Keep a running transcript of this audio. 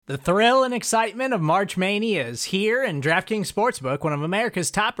The thrill and excitement of March Mania is here, and DraftKings Sportsbook, one of America's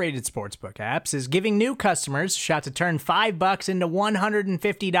top-rated sportsbook apps, is giving new customers a shot to turn $5 into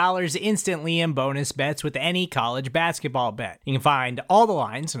 $150 instantly in bonus bets with any college basketball bet. You can find all the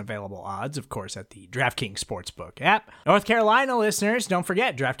lines and available odds, of course, at the DraftKings Sportsbook app. North Carolina listeners, don't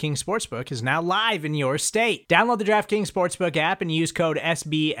forget, DraftKings Sportsbook is now live in your state. Download the DraftKings Sportsbook app and use code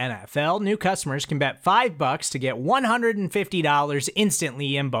SBNFL. New customers can bet $5 to get $150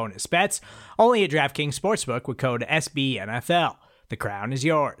 instantly in bonus bets, only at DraftKings Sportsbook with code SBNFL. The crown is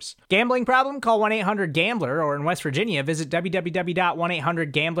yours. Gambling problem? Call 1-800-GAMBLER, or in West Virginia, visit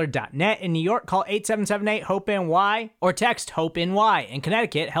www.1800gambler.net. In New York, call 877-8-HOPE-NY or text HOPE-NY. In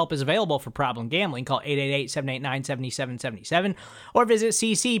Connecticut, help is available for problem gambling. Call 888-789-7777 or visit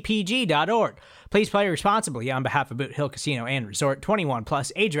ccpg.org. Please play responsibly on behalf of Boot Hill Casino and Resort. 21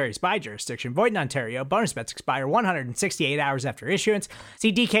 plus, age varies by jurisdiction. Void in Ontario. Bonus bets expire 168 hours after issuance.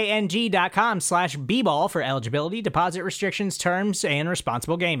 See dkng.com/bball for eligibility, deposit restrictions, terms, and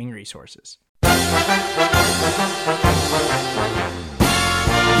responsible gaming resources.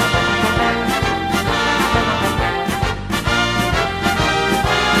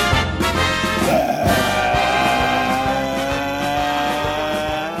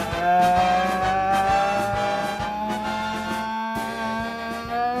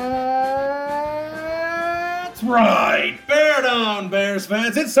 Right, bear down, Bears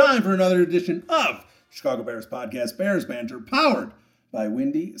fans. It's time for another edition of Chicago Bears Podcast, Bears Banter, powered by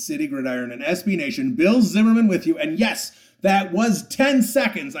Windy City Gridiron and SB Nation. Bill Zimmerman with you. And yes, that was 10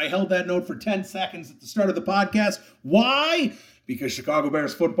 seconds. I held that note for 10 seconds at the start of the podcast. Why? Because Chicago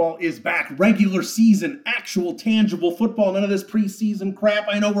Bears football is back. Regular season, actual, tangible football. None of this preseason crap.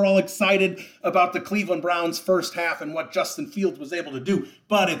 I know we're all excited about the Cleveland Browns first half and what Justin Fields was able to do,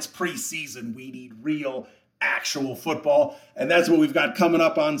 but it's preseason. We need real actual football, and that's what we've got coming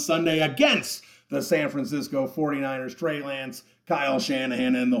up on Sunday against the San Francisco 49ers. Trey Lance, Kyle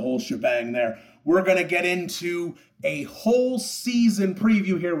Shanahan, and the whole shebang there. We're going to get into a whole season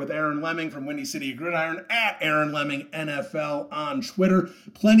preview here with Aaron Leming from Windy City Gridiron at Aaron Leming NFL on Twitter.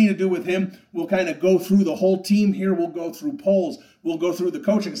 Plenty to do with him. We'll kind of go through the whole team here. We'll go through polls. We'll go through the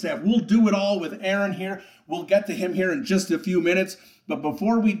coaching staff. We'll do it all with Aaron here. We'll get to him here in just a few minutes. But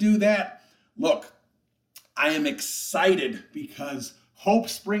before we do that, look, I am excited because hope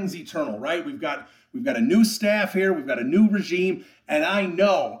springs eternal, right? We've got a new staff here. We've got a new regime. And I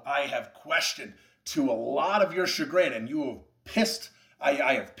know I have questioned, to a lot of your chagrin, and you have pissed,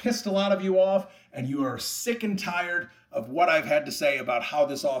 I have pissed a lot of you off, and you are sick and tired of what I've had to say about how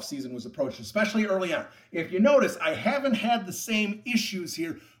this offseason was approached, especially early on. If you notice, I haven't had the same issues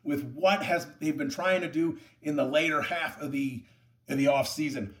here with what they've been trying to do in the later half of the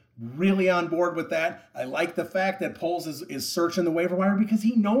offseason. Really on board with that. I like the fact that Poles is searching the waiver wire because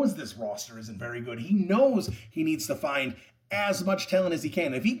he knows this roster isn't very good. He knows he needs to find as much talent as he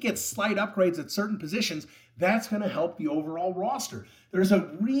can. If he gets slight upgrades at certain positions, that's going to help the overall roster. There's a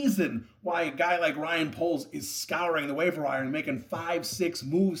reason why a guy like Ryan Poles is scouring the waiver wire and making 5-6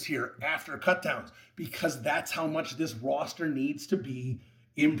 moves here after cutdowns, because that's how much this roster needs to be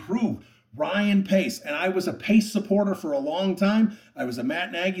improved. Ryan Pace, and I was a Pace supporter for a long time. I was a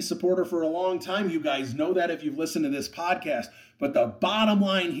Matt Nagy supporter for a long time. You guys know that if you've listened to this podcast. But the bottom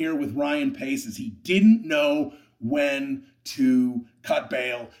line here with Ryan Pace is he didn't know when to cut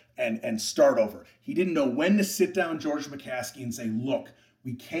bail and start over. He didn't know when to sit down George McCaskey and say, look,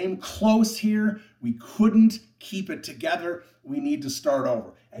 we came close here. We couldn't keep it together. We need to start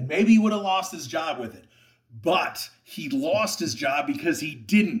over. And maybe he would have lost his job with it. But he lost his job because he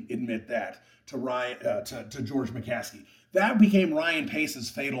didn't admit that to George McCaskey. That became Ryan Pace's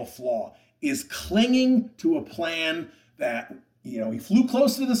fatal flaw, is clinging to a plan that, he flew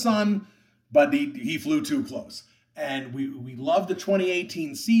close to the sun, but he flew too close. And we love the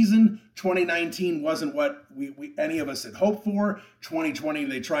 2018 season. 2019 wasn't what we any of us had hoped for. 2020,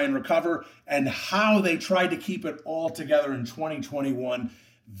 they try and recover. And how they tried to keep it all together in 2021,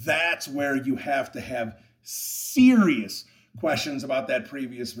 that's where you have to have serious questions about that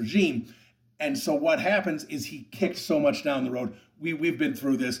previous regime. And so what happens is he kicked so much down the road. We've been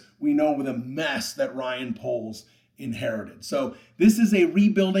through this. We know the mess that Ryan Poles inherited. So this is a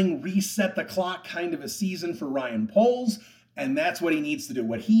rebuilding, reset the clock kind of a season for Ryan Poles, and that's what he needs to do.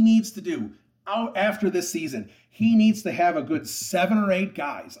 What he needs to do out after this season, he needs to have a good 7 or 8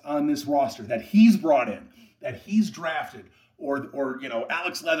 guys on this roster that he's brought in, that he's drafted, or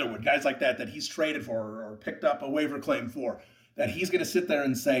Alex Leatherwood, guys like that he's traded for or picked up a waiver claim for, that he's going to sit there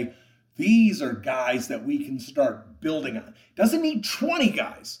and say, these are guys that we can start building on. Doesn't need 20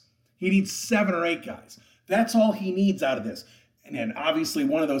 guys. He needs 7 or 8 guys. That's all he needs out of this. And obviously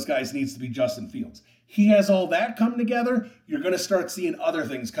one of those guys needs to be Justin Fields. He has all that come together. You're going to start seeing other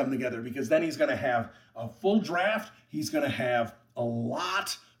things come together because then he's going to have a full draft. He's going to have a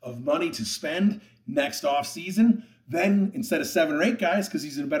lot of money to spend next offseason. Then instead of 7 or 8 guys, because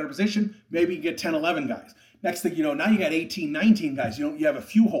he's in a better position, maybe you get 10, 11 guys. Next thing you know, now you got 18, 19 guys. You have a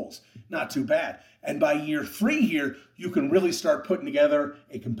few holes. Not too bad. And by year 3 here, you can really start putting together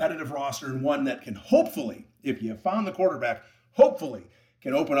a competitive roster and one that can hopefully, if you have found the quarterback, hopefully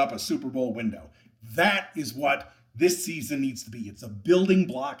can open up a Super Bowl window. That is what this season needs to be. It's a building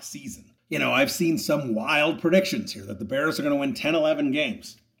block season. I've seen some wild predictions here that the Bears are going to win 10, 11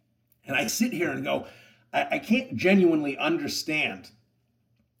 games. And I sit here and go, I can't genuinely understand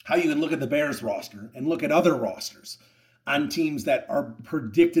how you can look at the Bears roster and look at other rosters on teams that are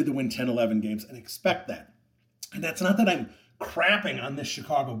predicted to win 10, 11 games and expect that. And that's not that I'm crapping on this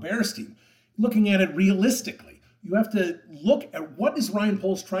Chicago Bears team. Looking at it realistically, you have to look at what is Ryan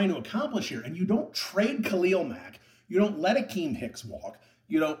Poles trying to accomplish here. And you don't trade Khalil Mack. You don't let Akeem Hicks walk.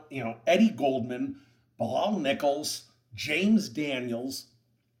 You don't, Eddie Goldman, Bilal Nichols, James Daniels,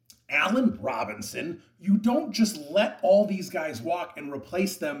 Allen Robinson. You don't just let all these guys walk and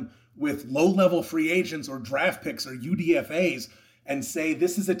replace them with low-level free agents or draft picks or UDFAs and say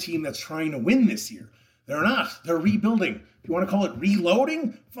this is a team that's trying to win this year. They're not. They're rebuilding. If you want to call it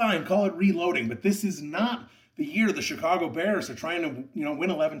reloading, fine, call it reloading. But this is not the year the Chicago Bears are trying to win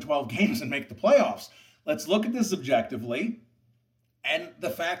 11, 12 games and make the playoffs. Let's look at this objectively. And the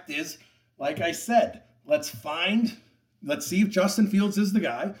fact is, like I said, let's see if Justin Fields is the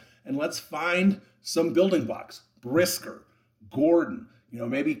guy, and let's find some building blocks. Brisker, Gordon,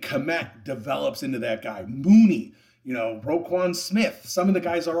 maybe Kmet develops into that guy. Mooney, Roquan Smith. Some of the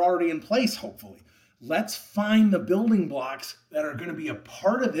guys are already in place, hopefully. Let's find the building blocks that are going to be a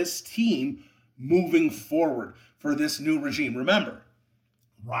part of this team moving forward for this new regime. Remember,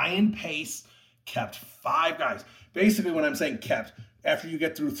 Ryan Pace kept 5 guys. Basically, when I'm saying kept, after you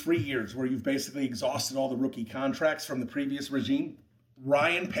get through 3 years where you've basically exhausted all the rookie contracts from the previous regime,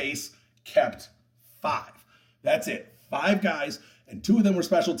 Ryan Pace kept 5. That's it. 5 guys, and 2 of them were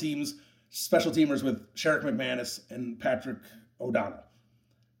special teamers with Sherrick McManus and Patrick O'Donnell.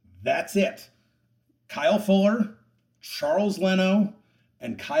 That's it. Kyle Fuller, Charles Leno,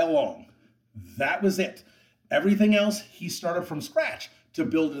 and Kyle Long. That was it. Everything else, he started from scratch to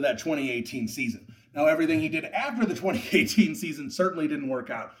build to that 2018 season. Now, everything he did after the 2018 season certainly didn't work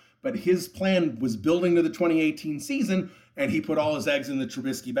out, but his plan was building to the 2018 season, and he put all his eggs in the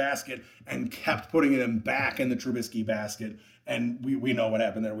Trubisky basket and kept putting them back in the Trubisky basket, and we know what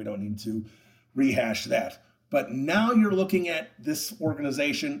happened there. We don't need to rehash that. But now you're looking at this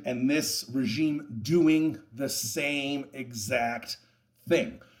organization and this regime doing the same exact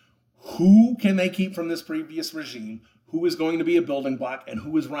thing. Who can they keep from this previous regime? Who is going to be a building block, and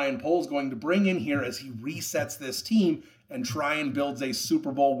who is Ryan Poles going to bring in here as he resets this team and try and builds a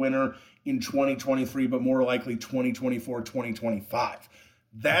Super Bowl winner in 2023, but more likely 2024, 2025.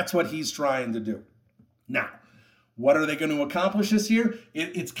 That's what he's trying to do. Now, what are they going to accomplish this year?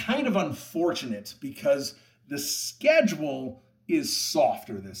 It's kind of unfortunate because the schedule is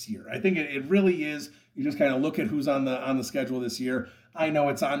softer this year. I think it really is. You just kind of look at who's on the schedule this year. I know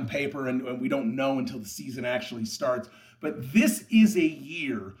it's on paper and we don't know until the season actually starts, but this is a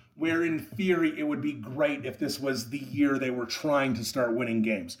year where in theory it would be great if this was the year they were trying to start winning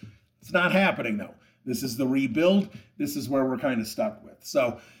games. It's not happening though. This is the rebuild. This is where we're kind of stuck with.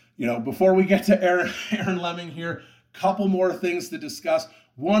 So, before we get to Aaron Leming here, couple more things to discuss.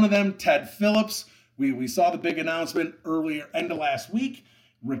 One of them, Ted Phillips. We saw the big announcement earlier, end of last week,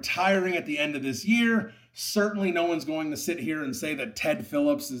 retiring at the end of this year. Certainly no one's going to sit here and say that Ted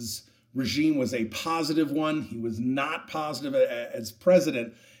Phillips' regime was a positive one. He was not positive as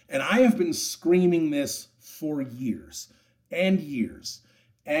president. And I have been screaming this for years and years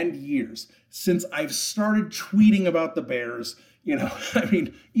and years since I've started tweeting about the Bears.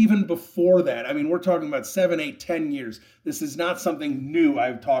 Even before that, we're talking about 7, 8, 10 years. This is not something new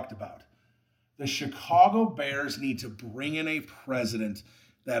I've talked about. The Chicago Bears need to bring in a president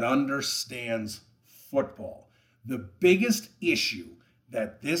that understands football. The biggest issue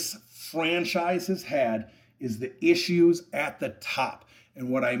that this franchise has had is the issues at the top. And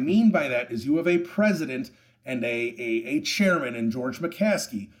what I mean by that is you have a president and a chairman in George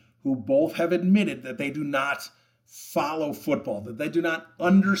McCaskey who both have admitted that they do not follow football, that they do not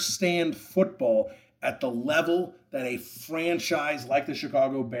understand football at the level that a franchise like the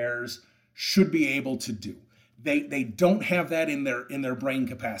Chicago Bears should be able to do. They don't have that in their brain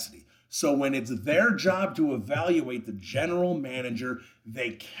capacity. So when it's their job to evaluate the general manager,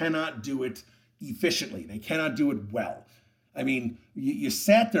 they cannot do it efficiently. They cannot do it well. I mean, you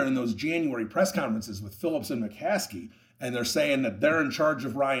sat there in those January press conferences with Phillips and McCaskey, and they're saying that they're in charge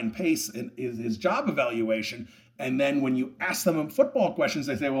of Ryan Pace and his job evaluation. And then when you ask them football questions,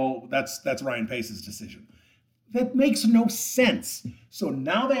 they say, well, that's Ryan Pace's decision. That makes no sense. So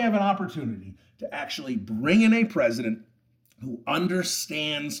now they have an opportunity to actually bring in a president who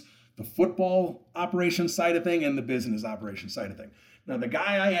understands the football operation side of thing and the business operation side of thing. Now, the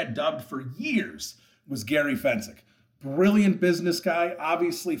guy I had dubbed for years was Gary Fensick. Brilliant business guy,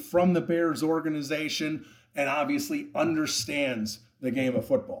 obviously from the Bears organization, and obviously understands the game of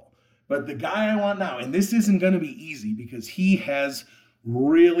football. But the guy I want now, and this isn't going to be easy because he has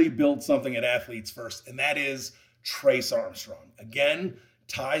really built something at Athletes First, and that is Trace Armstrong. Again,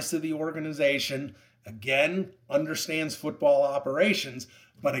 ties to the organization, again, understands football operations,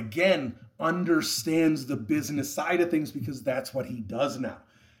 but again, understands the business side of things because that's what he does now.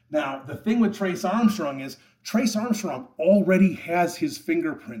 Now, the thing with Trace Armstrong is Trace Armstrong already has his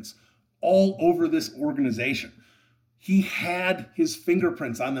fingerprints all over this organization. He had his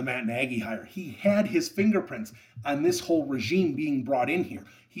fingerprints on the Matt Nagy hire. He had his fingerprints on this whole regime being brought in here.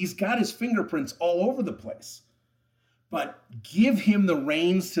 He's got his fingerprints all over the place. But give him the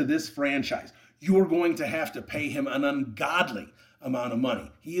reins to this franchise. You're going to have to pay him an ungodly amount of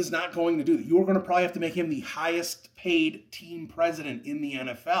money. He is not going to do that. You're going to probably have to make him the highest paid team president in the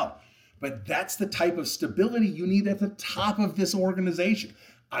NFL. But that's the type of stability you need at the top of this organization.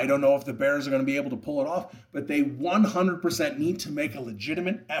 I don't know if the Bears are going to be able to pull it off, but they 100% need to make a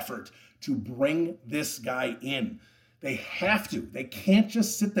legitimate effort to bring this guy in. They have to. They can't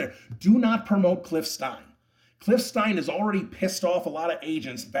just sit there. Do not promote Cliff Stein. Cliff Stein has already pissed off a lot of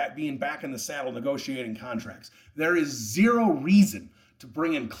agents being back in the saddle negotiating contracts. There is zero reason to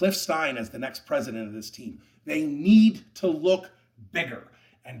bring in Cliff Stein as the next president of this team. They need to look bigger.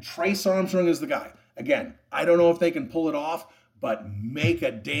 And Trace Armstrong is the guy. Again, I don't know if they can pull it off, but make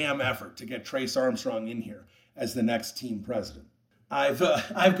a damn effort to get Trace Armstrong in here as the next team president. I've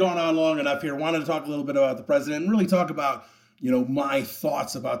gone on long enough here. Wanted to talk a little bit about the president and really talk about my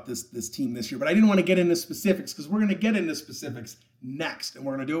thoughts about this team this year. But I didn't want to get into specifics because we're going to get into specifics next. And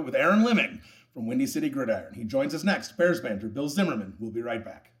we're going to do it with Aaron Leming from Windy City Gridiron. He joins us next. Bears Banter, Bill Zimmerman. We'll be right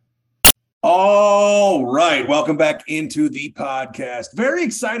back. All right. Welcome back into the podcast. Very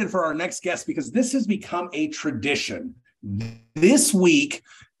excited for our next guest because this has become a tradition. This week,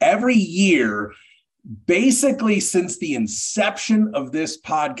 every year, basically since the inception of this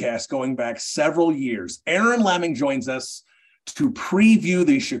podcast going back several years, Aaron Leming joins us to preview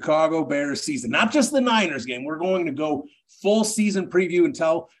the Chicago Bears season, not just the Niners game. We're going to go full season preview and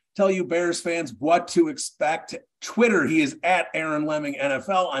tell you Bears fans what to expect. Twitter, he is at Aaron Leming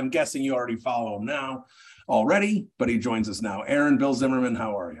NFL. I'm guessing you already follow him now already, but he joins us now. Aaron, Bill Zimmerman,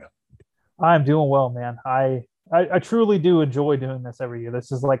 how are you? I'm doing well, man. I truly do enjoy doing this every year.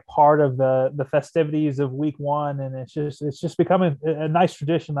 This is like part of the festivities of week one, and it's just becoming a nice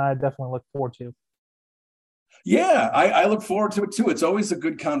tradition that I definitely look forward to. Yeah, I look forward to it too. It's always a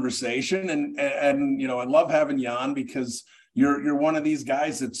good conversation, and I love having you on because you're one of these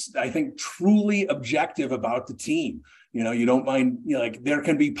guys that's, I think, truly objective about the team. You don't mind, like there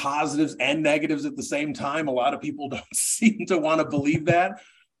can be positives and negatives at the same time. A lot of people don't seem to want to believe that,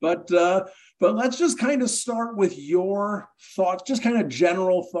 but let's just kind of start with your thoughts, just kind of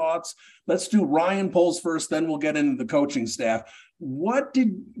general thoughts. Let's do Ryan Poles first, then we'll get into the coaching staff. What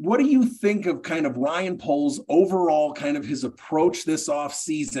do you think of kind of Ryan Poles' overall kind of his approach this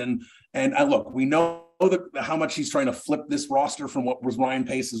offseason? And look, we know how much he's trying to flip this roster from what was Ryan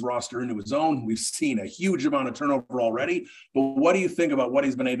Pace's roster into his own. We've seen a huge amount of turnover already, but what do you think about what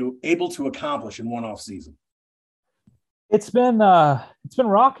he's been able to accomplish in one offseason? It's been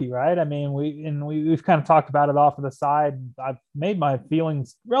rocky, right? I mean, we've kind of talked about it off of the side. I've made my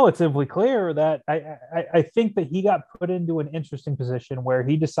feelings relatively clear that I think that he got put into an interesting position where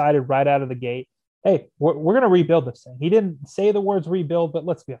he decided right out of the gate, hey, we're going to rebuild this thing. He didn't say the words rebuild, but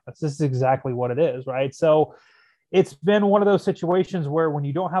let's be honest, this is exactly what it is, right? So it's been one of those situations where when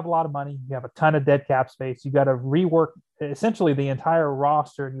you don't have a lot of money, you have a ton of dead cap space, you got to rework essentially the entire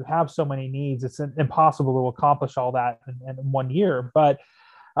roster, and you have so many needs, it's impossible to accomplish all that in 1 year. But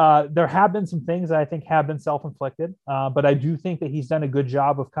there have been some things that I think have been self-inflicted, but I do think that he's done a good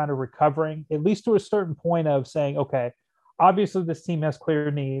job of kind of recovering, at least to a certain point of saying, okay, obviously this team has clear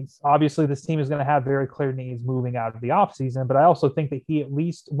needs. Obviously this team is going to have very clear needs moving out of the offseason, but I also think that he at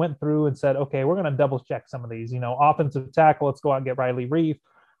least went through and said, okay, we're going to double check some of these, offensive tackle, let's go out and get Riley Reef.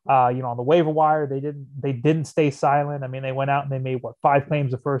 On the waiver wire, they didn't stay silent. I mean, they went out and they made 5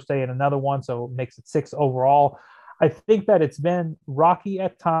 claims the first day and another one, so it makes it 6 overall. I think that it's been rocky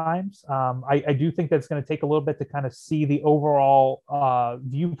at times. I do think that it's going to take a little bit to kind of see the overall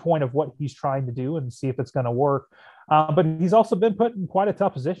viewpoint of what he's trying to do and see if it's going to work. But he's also been put in quite a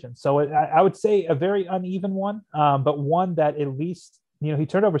tough position. So I would say a very uneven one, but one that at least, he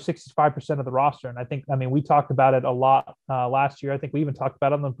turned over 65% of the roster. And we talked about it a lot last year. I think we even talked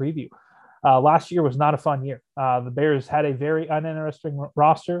about it on the preview. Last year was not a fun year. The Bears had a very uninteresting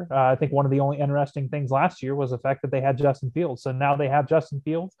roster. I think one of the only interesting things last year was the fact that they had Justin Fields. So now they have Justin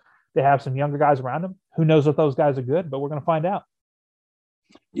Fields. They have some younger guys around him. Who knows if those guys are good, but we're going to find out.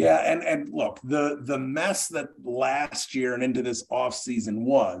 Yeah, and look, the mess that last year and into this offseason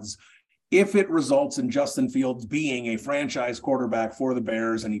was, if it results in Justin Fields being a franchise quarterback for the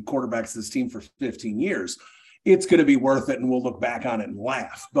Bears and he quarterbacks this team for 15 years, it's going to be worth it, and we'll look back on it and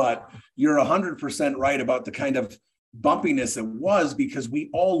laugh. But you're 100% right about the kind of bumpiness it was, because we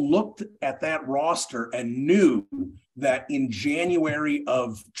all looked at that roster and knew that in January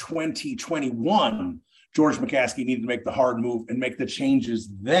of 2021, George McCaskey needed to make the hard move and make the changes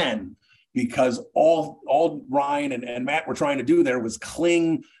then, because all Ryan and Matt were trying to do there was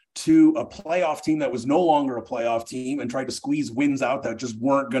cling to a playoff team that was no longer a playoff team and tried to squeeze wins out that just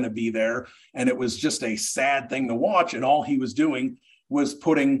weren't going to be there. And it was just a sad thing to watch. And all he was doing was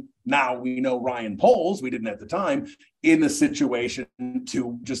putting, now we know Ryan Poles, we didn't at the time, in the situation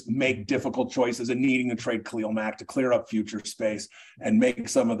to just make difficult choices and needing to trade Khalil Mack to clear up future space and make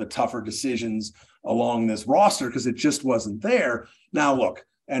some of the tougher decisions along this roster, because it just wasn't there. Now, look,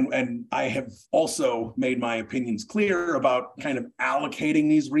 and I have also made my opinions clear about kind of allocating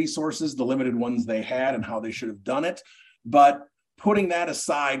these resources, the limited ones they had, and how they should have done it. But putting that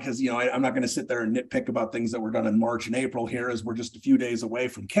aside, because, I'm not going to sit there and nitpick about things that were done in March and April here, as we're just a few days away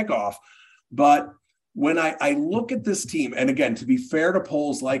from kickoff. But when I look at this team, and again, to be fair to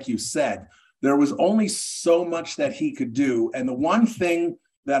Poles, like you said, there was only so much that he could do. And the one thing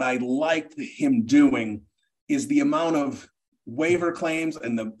that I liked him doing is the amount of waiver claims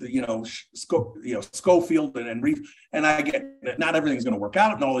and Schofield and Reef. And I get that not everything's going to work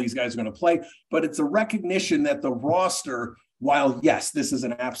out and all these guys are going to play, but it's a recognition that the roster, while yes, this is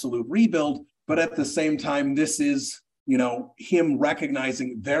an absolute rebuild, but at the same time, this is, him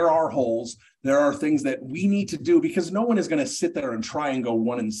recognizing there are holes. There are things that we need to do, because no one is going to sit there and try and go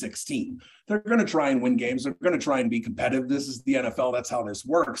 1-16. They're going to try and win games. They're going to try and be competitive. This is the NFL. That's how this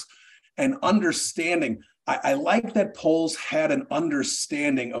works. And understanding, I like that Poles had an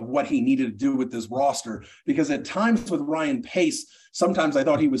understanding of what he needed to do with this roster, because at times with Ryan Pace, sometimes I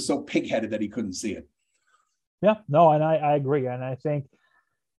thought he was so pig-headed that he couldn't see it. Yeah, no, and I agree. And I think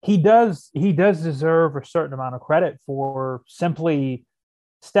he does deserve a certain amount of credit for simply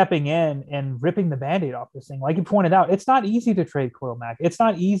stepping in and ripping the Band-Aid off this thing. Like you pointed out, it's not easy to trade Khalil Mack. It's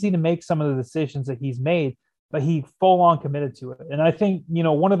not easy to make some of the decisions that he's made, but he full on committed to it. And I think,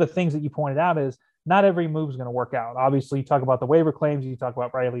 one of the things that you pointed out is not every move is going to work out. Obviously, you talk about the waiver claims, you talk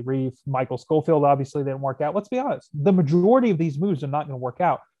about Riley Reef, Michael Schofield, obviously didn't work out. Let's be honest. The majority of these moves are not going to work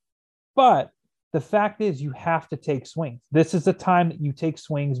out. But the fact is, you have to take swings. This is the time that you take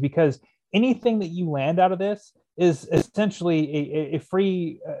swings, because anything that you land out of this is essentially a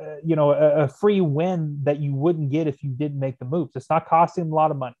free, a free win that you wouldn't get if you didn't make the moves. It's not costing them a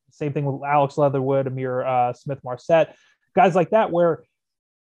lot of money. Same thing with Alex Leatherwood, Amir Smith-Marset, guys like that, where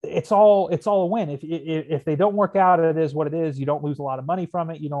it's all a win. If they don't work out, it is what it is. You don't lose a lot of money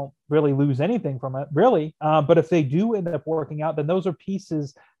from it. You don't really lose anything from it, really. But if they do end up working out, then those are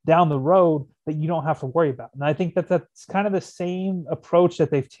pieces down the road that you don't have to worry about. And I think that's kind of the same approach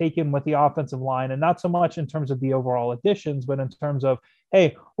that they've taken with the offensive line, and not so much in terms of the overall additions, but in terms of,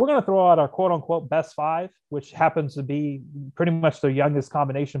 hey, we're going to throw out our quote unquote best five, which happens to be pretty much the youngest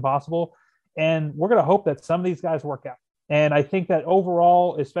combination possible. And we're going to hope that some of these guys work out. And I think that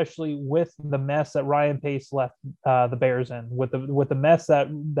overall, especially with the mess that Ryan Pace left the Bears in, with the mess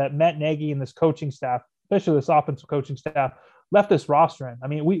that Matt Nagy and this coaching staff, especially this offensive coaching staff, left this roster in. I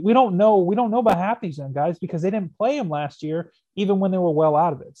mean, we don't know about half these young guys because they didn't play them last year, even when they were well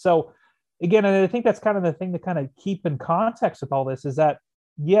out of it. So again, and I think that's kind of the thing to kind of keep in context with all this is that,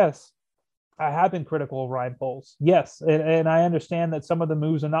 yes, I have been critical of Ryan Poles. Yes. And I understand that some of the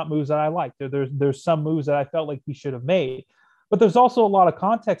moves are not moves that I like. There's some moves that I felt like he should have made, but there's also a lot of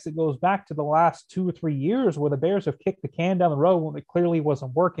context that goes back to the last 2 or 3 years where the Bears have kicked the can down the road when it clearly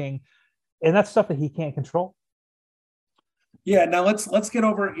wasn't working. And that's stuff that he can't control. Yeah. Now let's get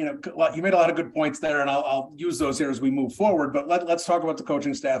over, you made a lot of good points there, and I'll use those here as we move forward, but let's talk about the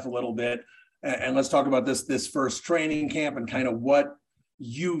coaching staff a little bit. And let's talk about this first training camp and kind of what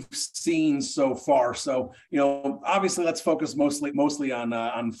you've seen so far. So, obviously let's focus mostly on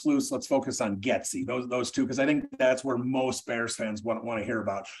Flus. Let's focus on Getsy, those two, because I think that's where most Bears fans want to hear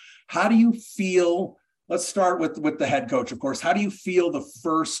about. How do you feel? Let's start with the head coach, of course. How do you feel the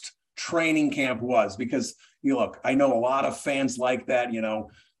first training camp was? Because look, I know a lot of fans like that,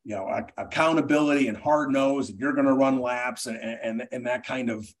 accountability and hard nose, and you're going to run laps and that kind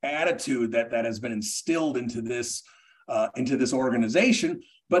of attitude that has been instilled into this organization.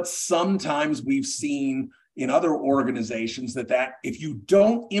 But sometimes we've seen in other organizations that if you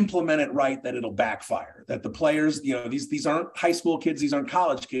don't implement it right, that it'll backfire, that the players, these aren't high school kids, these aren't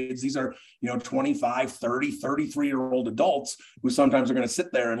college kids, these are, 25, 30, 33-year-old adults who sometimes are going to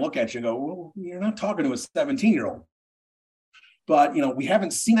sit there and look at you and go, well, you're not talking to a 17-year-old. But, we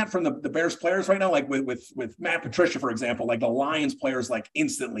haven't seen that from the Bears players right now. Like with Matt Patricia, for example, like the Lions players, like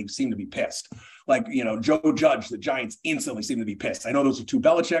instantly seem to be pissed. Like, Joe Judge, the Giants instantly seem to be pissed. I know those are two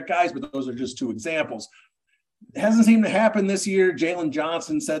Belichick guys, but those are just two examples. It hasn't seemed to happen this year. Jalen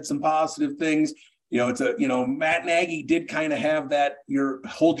Johnson said some positive things. Matt Nagy did kind of have that,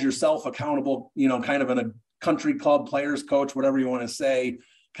 hold yourself accountable, kind of in a country club players coach, whatever you want to say,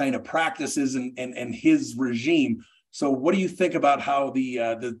 kind of practices and his regime. So what do you think about how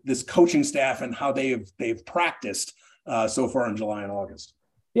this coaching staff and how they've practiced so far in July and August?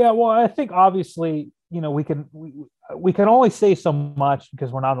 Yeah, well, I think obviously, we can only say so much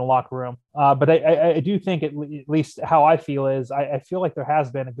because we're not in the locker room. But I do think at least how I feel is I feel like there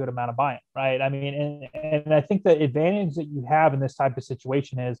has been a good amount of buy-in, right? I mean, and I think the advantage that you have in this type of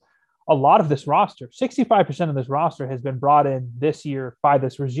situation is a lot of this roster, 65% of this roster has been brought in this year by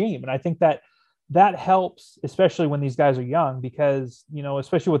this regime. And I think that helps, especially when these guys are young, because,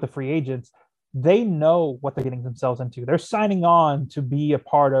 especially with the free agents, they know what they're getting themselves into. They're signing on to be a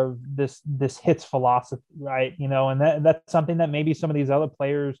part of this hits philosophy, right? And that's something that maybe some of these other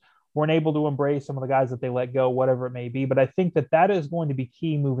players weren't able to embrace, some of the guys that they let go, whatever it may be. But I think that is going to be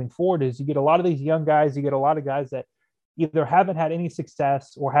key moving forward, is you get a lot of these young guys, you get a lot of guys that either haven't had any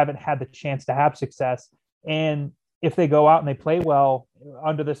success or haven't had the chance to have success. And if they go out and they play well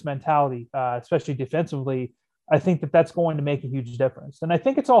under this mentality, especially defensively, I think that's going to make a huge difference. And I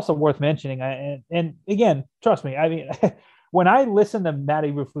think it's also worth mentioning, and again, trust me, I mean, when I listened to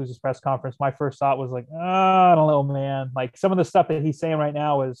Matty Eberflus's press conference, my first thought was like, I don't know, man. Like, some of the stuff that he's saying right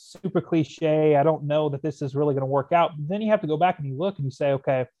now is super cliche. I don't know that this is really going to work out. But then you have to go back and you look and you say,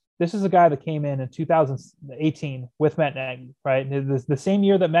 okay, this is a guy that came in 2018 with Matt Nagy, right? The same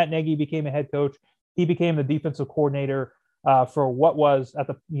year that Matt Nagy became a head coach, he became the defensive coordinator for what was at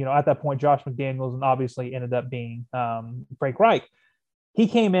that point Josh McDaniels, and obviously ended up being Frank Reich. He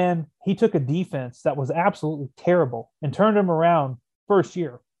came in, he took a defense that was absolutely terrible and turned them around first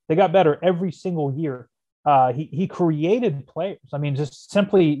year. They got better every single year. He created players. I mean, just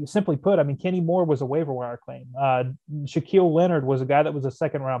simply put, I mean, Kenny Moore was a waiver wire claim. Shaquille Leonard was a guy that was a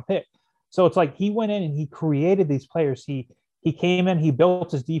second round pick. So it's like he went in and he created these players. He came in, he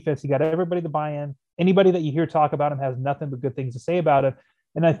built his defense. He got everybody to buy in. Anybody that you hear talk about him has nothing but good things to say about him.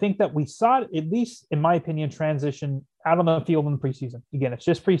 And I think that we saw it, at least in my opinion, transition out on the field in the preseason. Again, it's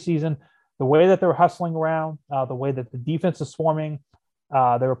just preseason. The way that they're hustling around, the way that the defense is swarming,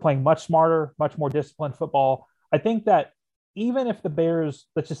 they were playing much smarter, much more disciplined football. I think that even if the Bears,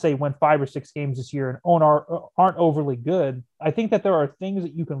 let's just say, win 5 or 6 games this year and aren't overly good, I think that there are things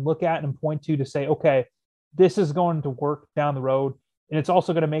that you can look at and point to say, okay, this is going to work down the road. And it's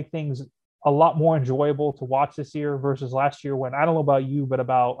also going to make things a lot more enjoyable to watch this year versus last year, when, I don't know about you, but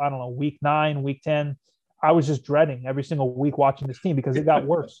about, I don't know, week 9, week 10, I was just dreading every single week watching this team because it got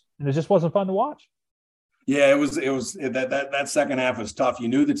worse and it just wasn't fun to watch. Yeah, it was that second half was tough. You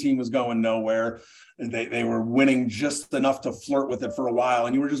knew the team was going nowhere. They were winning just enough to flirt with it for a while,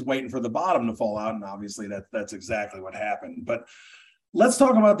 and you were just waiting for the bottom to fall out. And obviously that's exactly what happened. But let's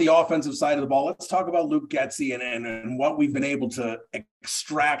talk about the offensive side of the ball. Let's talk about Luke Getsy and what we've been able to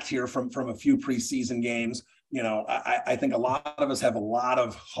extract here from a few preseason games. I think a lot of us have a lot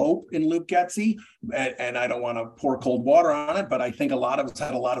of hope in Luke Getsy, and I don't want to pour cold water on it, but I think a lot of us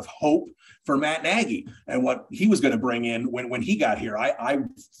had a lot of hope for Matt Nagy and what he was going to bring in when he got here. I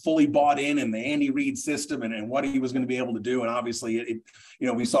fully bought in the Andy Reid system and what he was going to be able to do. And obviously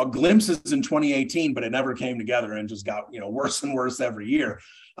we saw glimpses in 2018, but it never came together and just got, worse and worse every year.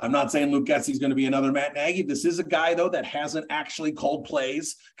 I'm not saying Luke Getsy is going to be another Matt Nagy. This is a guy, though, that hasn't actually called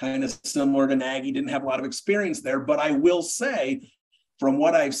plays, kind of similar to Nagy, didn't have a lot of experience there. But I will say, from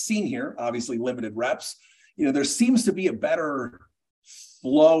what I've seen here, obviously limited reps, there seems to be a better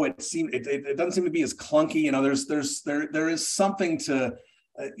flow. It doesn't seem to be as clunky. There is something to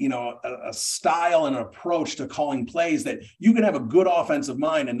a style and an approach to calling plays that you can have a good offensive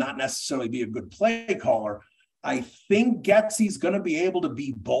mind and not necessarily be a good play caller. I think Getsy's going to be able to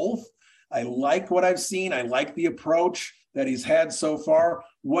be both. I like what I've seen. I like the approach that he's had so far.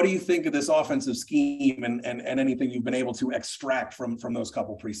 What do you think of this offensive scheme and anything you've been able to extract from those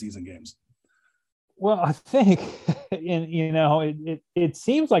couple preseason games? Well, I think, it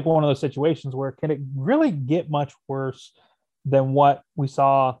seems like one of those situations where can it really get much worse than what we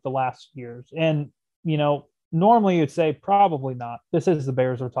saw the last years? And, normally you'd say probably not. This is the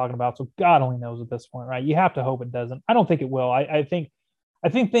Bears we're talking about, so God only knows at this point, right? You have to hope it doesn't. I don't think it will. I think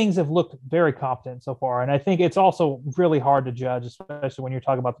things have looked very competent so far, and I think it's also really hard to judge, especially when you're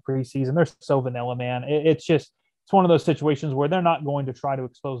talking about the preseason. They're so vanilla, man. It's one of those situations where they're not going to try to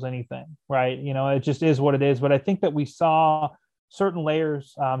expose anything, right? It just is what it is. But I think that we saw certain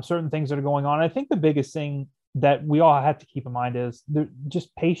layers, certain things that are going on. I think the biggest thing that we all have to keep in mind is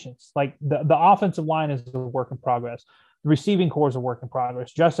just patience. Like the offensive line is a work in progress. The receiving core is a work in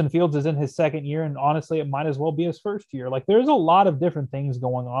progress. Justin Fields is in his second year, and honestly, it might as well be his first year. Like there's a lot of different things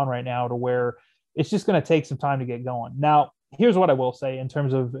going on right now to where it's just going to take some time to get going. Now, here's what I will say in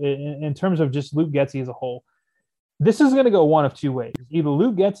terms of just Luke Getsy as a whole. This is going to go one of two ways. Either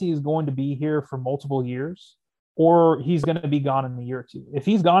Luke Getsy is going to be here for multiple years, or he's going to be gone in a year or two. If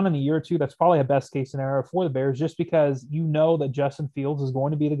he's gone in a year or two, that's probably a best case scenario for the Bears, just because that Justin Fields is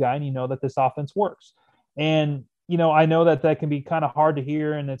going to be the guy, and that this offense works. And, I know that can be kind of hard to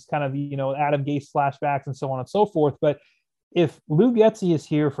hear, and it's kind of, Adam Gase flashbacks and so on and so forth. But if Luke Getsy is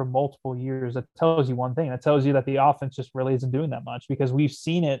here for multiple years, that tells you one thing. That tells you that the offense just really isn't doing that much, because we've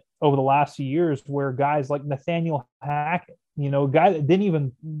seen it over the last few years where guys like Nathaniel Hackett, guy that didn't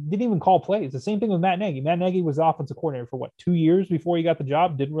even call plays. The same thing with Matt Nagy. Matt Nagy was the offensive coordinator for 2 years before he got the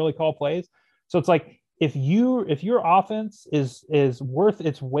job, didn't really call plays. So it's like, if your offense is worth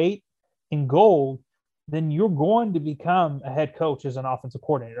its weight in gold, then you're going to become a head coach as an offensive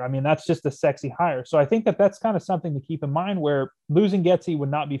coordinator. I mean, that's just a sexy hire. So I think that that's kind of something to keep in mind, where losing Getsy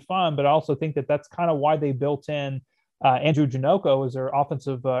would not be fun, but I also think that that's kind of why they built in Andrew Janocko as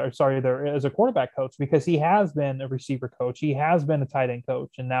as a quarterback coach, because he has been a receiver coach. He has been a tight end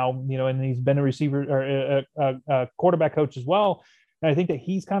coach. And now, and he's been a receiver or a quarterback coach as well. And I think that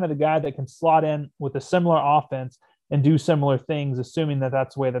he's kind of the guy that can slot in with a similar offense and do similar things, assuming that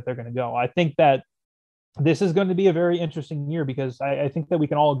that's the way that they're going to go. I think that this is going to be a very interesting year, because I think that we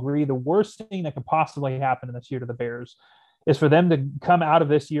can all agree the worst thing that could possibly happen in this year to the Bears is for them to come out of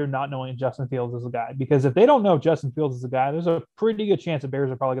this year not knowing Justin Fields is the guy. Because if they don't know Justin Fields is the guy, there's a pretty good chance the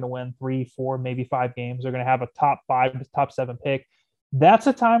Bears are probably going to win 3, 4, maybe 5 games. They're going to have a top 5 to top 7 pick. That's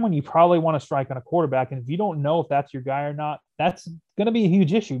a time when you probably want to strike on a quarterback. And if you don't know if that's your guy or not, that's going to be a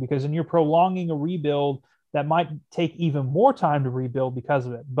huge issue, because then you're prolonging a rebuild that might take even more time to rebuild because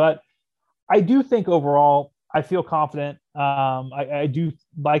of it. But I do think overall, I feel confident. I do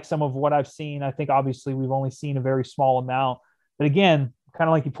like some of what I've seen. I think obviously we've only seen a very small amount, but again, kind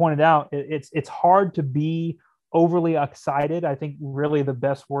of like you pointed out, it's hard to be overly excited. I think really the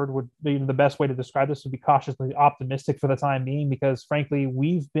best way to describe this would be cautiously optimistic for the time being, because frankly,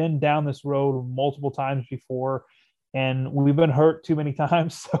 we've been down this road multiple times before, and we've been hurt too many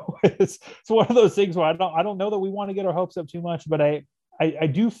times. So it's one of those things where I don't know that we want to get our hopes up too much, but I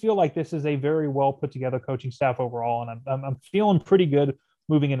do feel like this is a very well put together coaching staff overall, and I'm feeling pretty good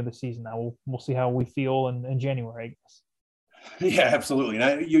moving into the season. Now we'll see how we feel in January, I guess. Yeah, absolutely.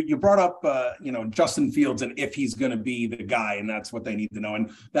 Now, you brought up Justin Fields and if he's going to be the guy, and that's what they need to know. And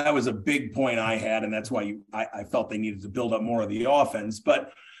that was a big point I had, and that's why I felt they needed to build up more of the offense.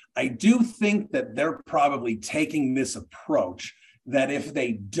 But I do think that they're probably taking this approach that if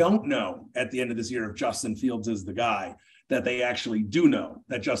they don't know at the end of this year if Justin Fields is the guy, that they actually do know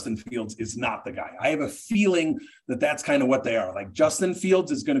that Justin Fields is not the guy. I have a feeling that that's kind of what they are. Like, Justin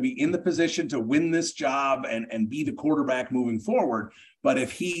Fields is going to be in the position to win this job and be the quarterback moving forward. But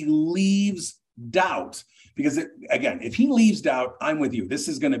if he leaves doubt, because if he leaves doubt, I'm with you. This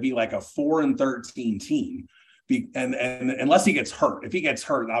is going to be like a 4-13 team. And unless he gets hurt, if he gets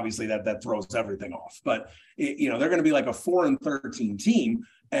hurt, obviously that throws everything off. But they're going to be like a 4-13 team,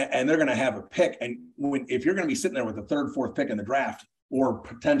 and they're going to have a pick. And if you're going to be sitting there with the 3rd, 4th pick in the draft, or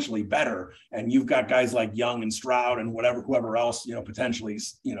potentially better, and you've got guys like Young and Stroud and whoever else potentially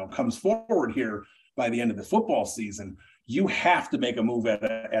comes forward here by the end of the football season, you have to make a move at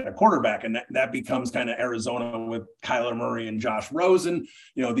a quarterback. And that becomes kind of Arizona with Kyler Murray and Josh Rosen,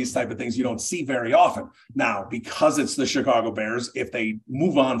 these type of things you don't see very often. Now, because it's the Chicago Bears, if they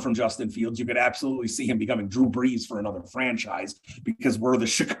move on from Justin Fields, you could absolutely see him becoming Drew Brees for another franchise, because we're the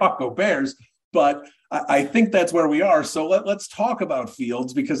Chicago Bears. But I think that's where we are. So let's talk about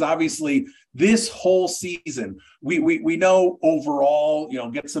Fields, because obviously this whole season, we know overall,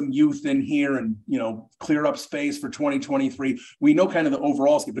 get some youth in here and, clear up space for 2023. We know kind of the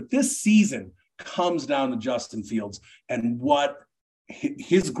overall scheme, but this season comes down to Justin Fields and what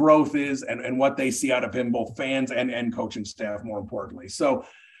his growth is and what they see out of him, both fans and coaching staff, more importantly. So,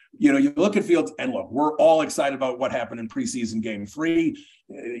 you look at Fields and look, we're all excited about what happened in preseason game 3.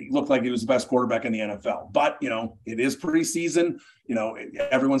 It looked like he was the best quarterback in the NFL, but it is preseason.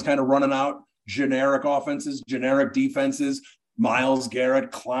 Everyone's kind of running out generic offenses, generic defenses. Myles Garrett,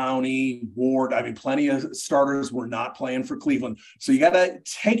 Clowney, Ward. I mean, plenty of starters were not playing for Cleveland. So you got to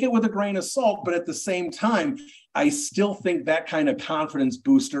take it with a grain of salt. But at the same time, I still think that kind of confidence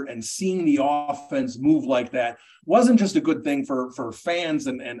booster and seeing the offense move like that wasn't just a good thing for fans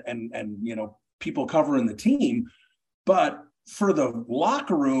and people covering the team, but for the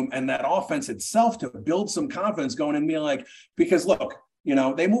locker room and that offense itself to build some confidence going and being like, because look,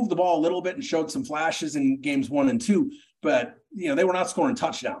 they moved the ball a little bit and showed some flashes in games 1 and 2, but they were not scoring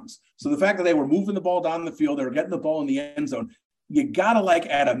touchdowns. So the fact that they were moving the ball down the field, they were getting the ball in the end zone, you got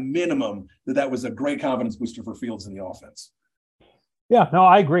to at a minimum that was a great confidence booster for Fields in the offense. Yeah, no,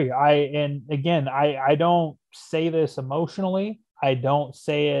 I agree. I don't say this emotionally. I don't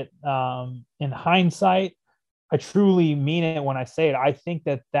say it in hindsight. I truly mean it when I say it. I think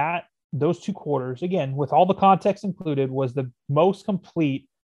that those 2 quarters, again, with all the context included, was the most complete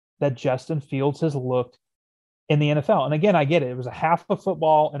that Justin Fields has looked in the NFL. And again, I get it. It was a half of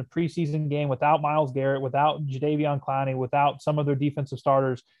football in a preseason game without Myles Garrett, without Jadeveon Clowney, without some of their defensive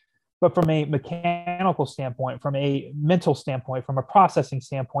starters. But from a mechanical standpoint, from a mental standpoint, from a processing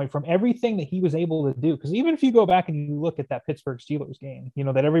standpoint, from everything that he was able to do, because even if you go back and you look at that Pittsburgh Steelers game,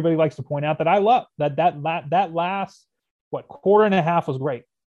 that everybody likes to point out that I love, that last, quarter and a half was great.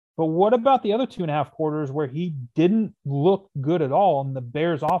 But what about the other 2.5 quarters where he didn't look good at all and the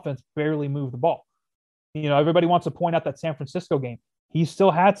Bears offense barely moved the ball? Everybody wants to point out that San Francisco game. He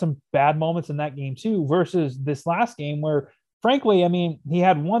still had some bad moments in that game too, versus this last game where, frankly, I mean, he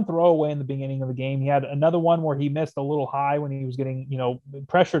had one throwaway in the beginning of the game. He had another one where he missed a little high when he was getting,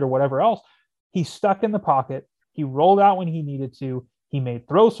 pressured or whatever else. He stuck in the pocket. He rolled out when he needed to. He made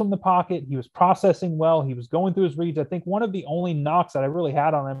throws from the pocket. He was processing well. He was going through his reads. I think one of the only knocks that I really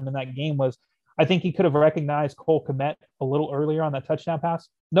had on him in that game was I think he could have recognized Cole Kmet a little earlier on that touchdown pass.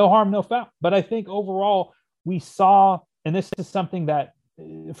 No harm, no foul. But I think overall we saw, and this is something that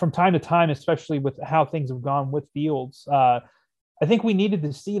from time to time, especially with how things have gone with Fields, I think we needed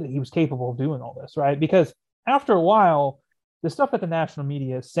to see that he was capable of doing all this, right? Because after a while, the stuff that the national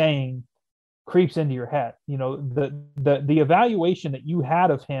media is saying creeps into your head. The evaluation that you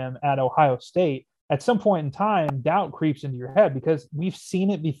had of him at Ohio State, at some point in time, doubt creeps into your head because we've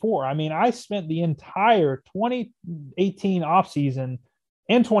seen it before. I mean, I spent the entire 2018 offseason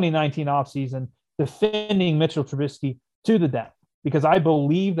and 2019 offseason defending Mitchell Trubisky to the death because I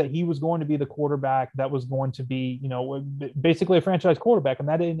believe that he was going to be the quarterback that was going to be, basically a franchise quarterback, and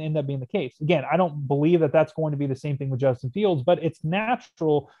that didn't end up being the case. Again, I don't believe that that's going to be the same thing with Justin Fields, but it's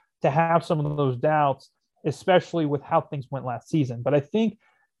natural to have some of those doubts, especially with how things went last season. But I think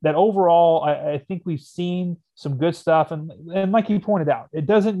that overall, I think we've seen some good stuff. And like you pointed out, it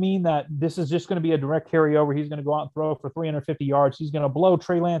doesn't mean that this is just going to be a direct carryover. He's going to go out and throw for 350 yards. He's going to blow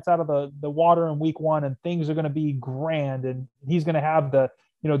Trey Lance out of the water in week 1, and things are going to be grand. And he's going to have the,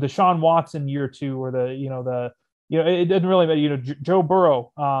 Deshaun Watson year 2 or it doesn't really matter, Joe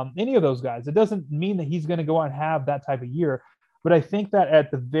Burrow, any of those guys. It doesn't mean that he's going to go out and have that type of year. But I think that at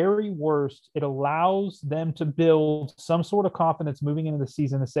the very worst, it allows them to build some sort of confidence moving into the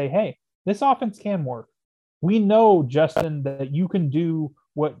season to say, hey, this offense can work. We know, Justin, that you can do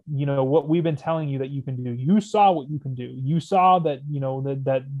what we've been telling you that you can do. You saw what you can do. You saw that,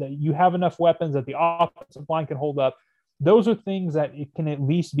 that you have enough weapons that the offensive line can hold up. Those are things that it can at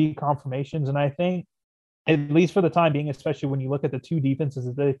least be confirmations. And I think, at least for the time being, especially when you look at the 2 defenses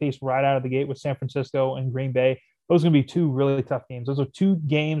that they faced right out of the gate with San Francisco and Green Bay, those are going to be 2 really tough games. Those are 2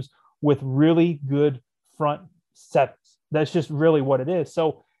 games with really good front sevens. That's just really what it is.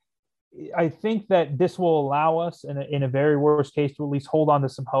 So I think that this will allow us, in a very worst case, to at least hold on to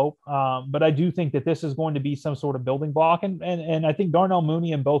some hope. But I do think that this is going to be some sort of building block. And I think Darnell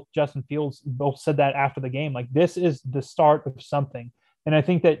Mooney and both Justin Fields both said that after the game. Like, this is the start of something. And I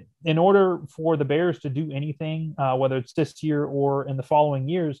think that in order for the Bears to do anything, whether it's this year or in the following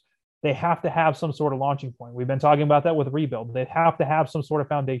years, they have to have some sort of launching point. We've been talking about that with rebuild. They have to have some sort of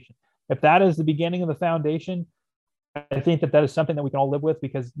foundation. If that is the beginning of the foundation, I think that is something that we can all live with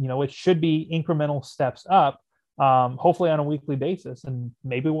because, it should be incremental steps up. hopefully on a weekly basis. And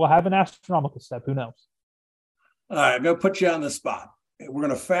maybe we'll have an astronomical step. Who knows? All right, I'm going to put you on the spot. We're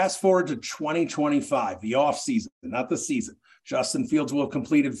going to fast forward to 2025, the offseason, not the season. Justin Fields will have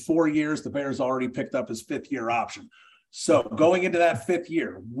completed 4 years. The Bears already picked up his 5th-year option. So going into that 5th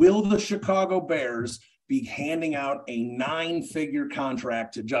year, will the Chicago Bears be handing out a 9-figure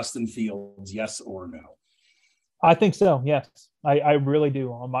contract to Justin Fields, yes or no? I think so, yes. I really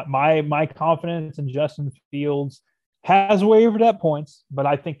do. My confidence in Justin Fields has wavered at points, but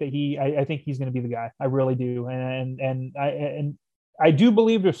I think that I think he's going to be the guy. I really do. And I do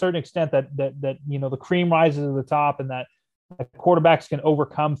believe to a certain extent that the cream rises to the top, and that quarterbacks can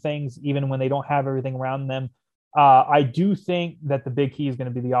overcome things even when they don't have everything around them. I do think that the big key is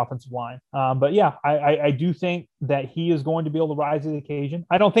going to be the offensive line. But yeah, I do think that he is going to be able to rise to the occasion.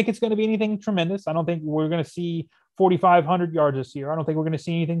 I don't think it's going to be anything tremendous. I don't think we're going to see 4,500 yards this year. I don't think we're going to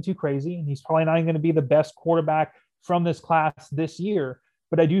see anything too crazy. And he's probably not going to be the best quarterback from this class this year.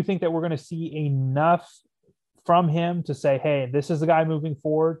 But I do think that we're going to see enough from him to say, hey, this is the guy moving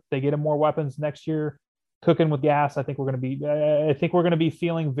forward. They get him more weapons next year, cooking with gas. I think we're going to be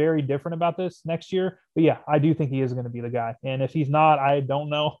feeling very different about this next year. But yeah, I do think he is going to be the guy. And if he's not, I don't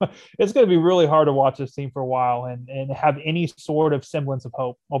know. It's going to be really hard to watch this team for a while and have any sort of semblance of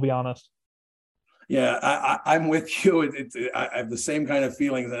hope. I'll be honest. Yeah, I'm with you. I have the same kind of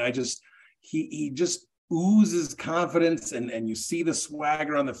feelings, and he just oozes confidence, and you see the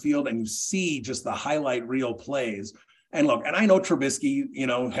swagger on the field, and you see just the highlight reel plays. And look, and I know Trubisky,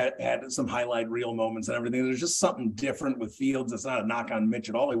 had some highlight reel moments and everything. There's just something different with Fields. It's not a knock on Mitch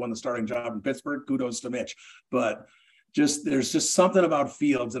at all. He won the starting job in Pittsburgh. Kudos to Mitch. But there's just something about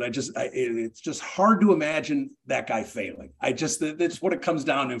Fields that it's just hard to imagine that guy failing. That's what it comes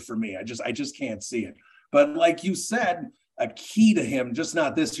down to for me. I just can't see it. But like you said, a key to him, just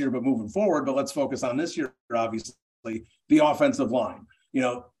not this year, but moving forward. But let's focus on this year, obviously, the offensive line.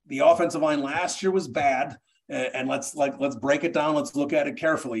 The offensive line last year was bad. And let's break it down. Let's look at it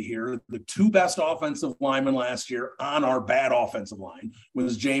carefully here. The 2 best offensive linemen last year on our bad offensive line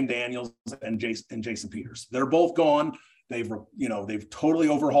was James Daniels and Jason Peters. They're both gone. They've totally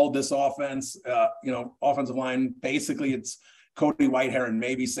overhauled this offense. Offensive line. Basically, it's Cody Whitehair and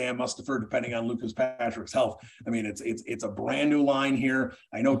maybe Sam Mustipher, depending on Lucas Patrick's health. I mean, it's a brand new line here.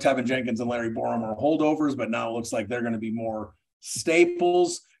 I know Tevin Jenkins and Larry Borum are holdovers, but now it looks like they're going to be more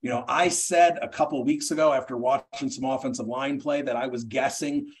staples. I said a couple of weeks ago after watching some offensive line play that I was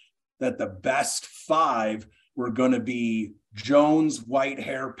guessing that the best 5 were going to be Jones,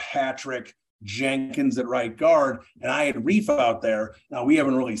 Whitehair, Patrick, Jenkins at right guard, and I had Reef out there. Now, we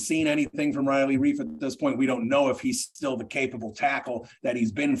haven't really seen anything from Riley Reef at this point. We don't know if he's still the capable tackle that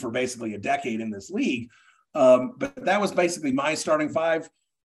he's been for basically a decade in this league. But that was basically my starting 5.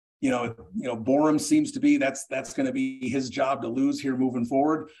 Borum seems to be that's going to be his job to lose here moving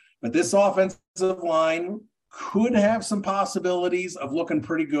forward. But this offensive line could have some possibilities of looking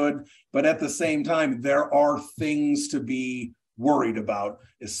pretty good. But at the same time, there are things to be worried about,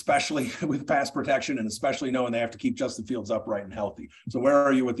 especially with pass protection and especially knowing they have to keep Justin Fields upright and healthy. So where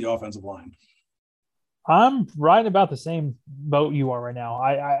are you with the offensive line? I'm right about the same boat you are right now.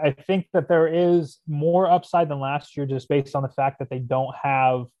 I think that there is more upside than last year just based on the fact that they don't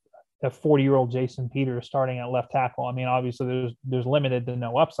have a 40-year-old Jason Peters starting at left tackle. I mean, obviously there's limited to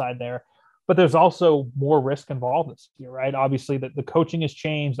no upside there, but there's also more risk involved this year, right? Obviously the coaching has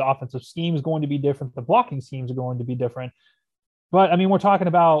changed. The offensive scheme is going to be different. The blocking schemes are going to be different. But I mean, we're talking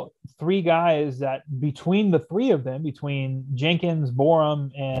about 3 guys that between the 3 of them, between Jenkins, Borum,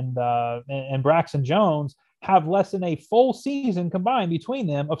 and Braxton Jones, have less than a full season combined between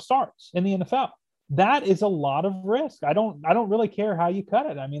them of starts in the NFL. That is a lot of risk. I don't really care how you cut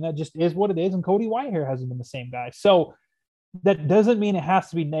it. I mean, that just is what it is. And Cody Whitehair hasn't been the same guy. So that doesn't mean it has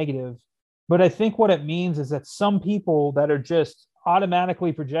to be negative. But I think what it means is that some people that are just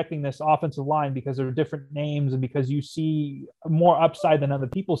automatically projecting this offensive line because there are different names and because you see more upside than other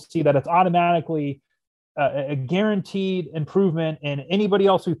people see, that it's automatically a guaranteed improvement, and anybody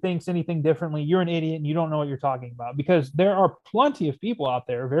else who thinks anything differently, you're an idiot and you don't know what you're talking about. Because there are plenty of people out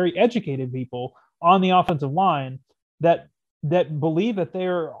there, very educated people on the offensive line that believe that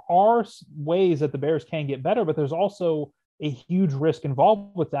there are ways that the Bears can get better, but there's also a huge risk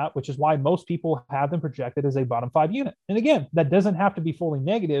involved with that, which is why most people have them projected as a bottom 5 unit. And again, that doesn't have to be fully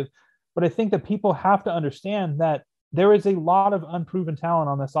negative, but I think that people have to understand that there is a lot of unproven talent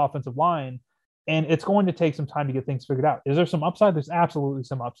on this offensive line, and it's going to take some time to get things figured out. Is there some upside? There's absolutely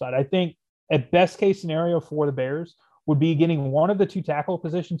some upside. I think a best case scenario for the Bears would be getting one of the 2 tackle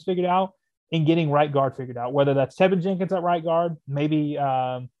positions figured out and getting right guard figured out, whether that's Tevin Jenkins at right guard, maybe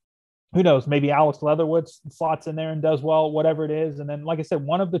who knows, maybe Alex Leatherwood slots in there and does well, whatever it is. And then, like I said,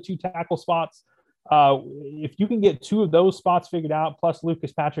 one of the 2 tackle spots, if you can get 2 of those spots figured out, plus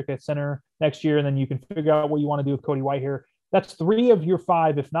Lucas Patrick at center next year, and then you can figure out what you want to do with Cody Whitehair, that's 3 of your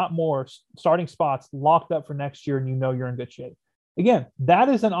 5, if not more, starting spots locked up for next year, and you know you're in good shape. Again, that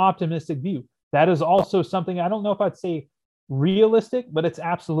is an optimistic view. That is also something, I don't know if I'd say realistic, but it's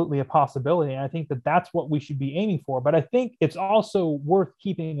absolutely a possibility. And I think that that's what we should be aiming for. But I think it's also worth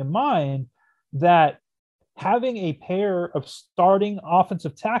keeping in mind that having a pair of starting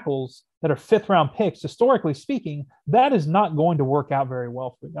offensive tackles that are 5th-round picks, historically speaking, that is not going to work out very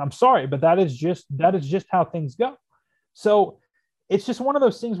well for you. I'm sorry, but that is just how things go. So it's just one of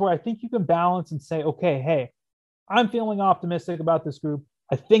those things where I think you can balance and say, okay, hey, I'm feeling optimistic about this group.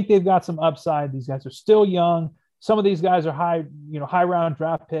 I think they've got some upside. These guys are still young. Some of these guys are high round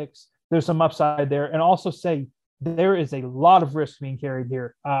draft picks. There's some upside there. And also say there is a lot of risk being carried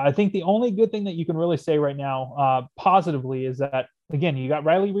here. I think the only good thing that you can really say right now positively is that, again, you got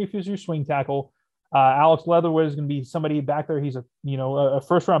Riley Reiff as your swing tackle. Alex Leatherwood is going to be somebody back there. He's a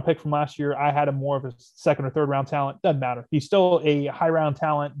 1st-round pick from last year. I had him more of a 2nd or 3rd-round talent. Doesn't matter. He's still a high-round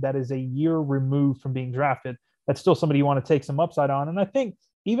talent that is a year removed from being drafted. That's still somebody you want to take some upside on. And I think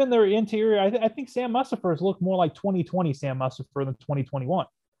even their interior, I think Sam Mustipher's looked more like 2020 Sam Mustipher than 2021.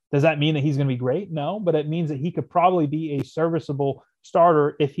 Does that mean that he's going to be great? No, but it means that he could probably be a serviceable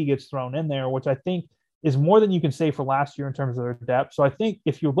starter if he gets thrown in there, which I think is more than you can say for last year in terms of their depth. So I think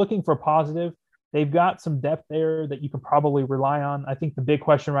if you're looking for positive, they've got some depth there that you can probably rely on. I think the big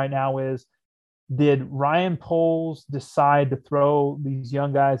question right now is, did Ryan Poles decide to throw these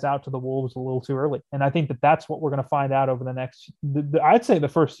young guys out to the Wolves a little too early? And I think that that's what we're going to find out over the next, I'd say the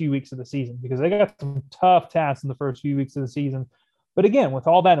first few weeks of the season, because they got some tough tasks in the first few weeks of the season. But again, with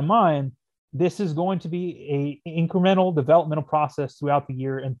all that in mind, this is going to be a incremental developmental process throughout the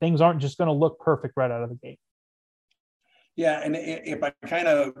year, and things aren't just going to look perfect right out of the gate. Yeah, and if I kind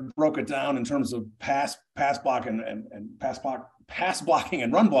of broke it down in terms of pass blocking and pass blocking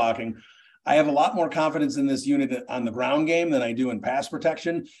and run blocking, I have a lot more confidence in this unit on the ground game than I do in pass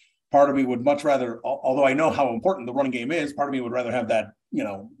protection. Part of me would much rather, although I know how important the running game is, part of me would rather have that,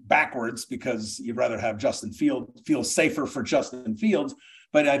 backwards, because you'd rather have Justin Fields feel safer for Justin Fields.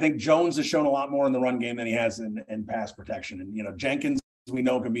 But I think Jones has shown a lot more in the run game than he has in pass protection. And, Jenkins, we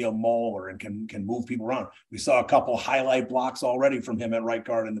know, can be a mauler and can move people around. We saw a couple highlight blocks already from him at right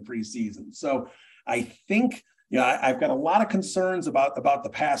guard in the preseason. So I think, I've got a lot of concerns about the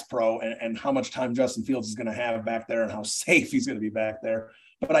pass pro and how much time Justin Fields is going to have back there and how safe he's going to be back there.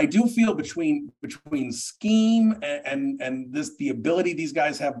 But I do feel between scheme and the ability these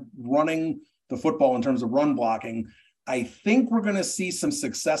guys have running the football in terms of run blocking, I think we're going to see some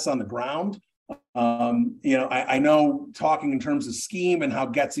success on the ground. I know, talking in terms of scheme and how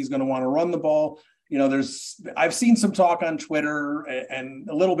Getsy's going to want to run the ball, I've seen some talk on Twitter and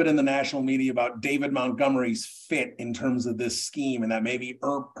a little bit in the national media about David Montgomery's fit in terms of this scheme, and that maybe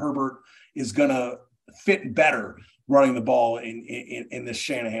Herbert is going to fit better running the ball in this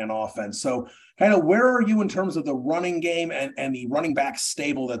Shanahan offense. So kind of where are you in terms of the running game and the running back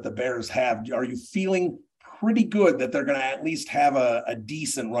stable that the Bears have? Are you feeling pretty good that they're going to at least have a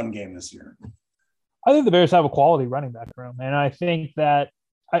decent run game this year? I think the Bears have a quality running back room. And I think that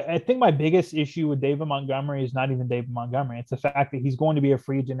I think my biggest issue with David Montgomery is not even David Montgomery. It's the fact that he's going to be a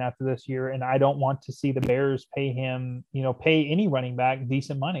free agent after this year. And I don't want to see the Bears pay him, pay any running back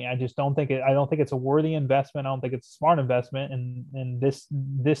decent money. I just don't think I don't think it's a worthy investment. I don't think it's a smart investment in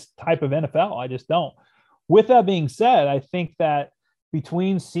this type of NFL. I just don't. With that being said, I think that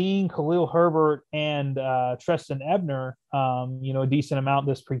between seeing Khalil Herbert and Treston Ebner, a decent amount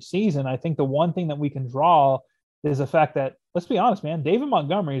this preseason, I think the one thing that we can draw is the fact that, let's be honest, man, David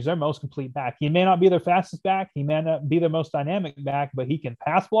Montgomery is their most complete back. He may not be their fastest back. He may not be their most dynamic back, but he can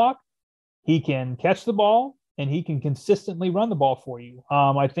pass block, he can catch the ball, and he can consistently run the ball for you.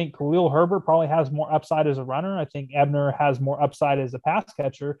 I think Khalil Herbert probably has more upside as a runner. I think Ebner has more upside as a pass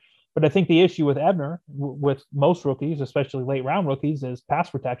catcher. But I think the issue with Ebner, with most rookies, especially late round rookies, is pass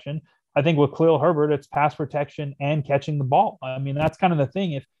protection. I think with Khalil Herbert, it's pass protection and catching the ball. I mean, that's kind of the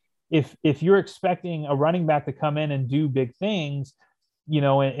thing. If you're expecting a running back to come in and do big things,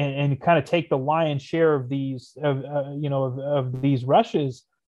 and kind of take the lion's share of these, of these rushes,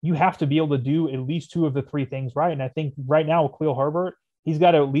 you have to be able to do at least two of the three things right. And I think right now with Khalil Herbert, he's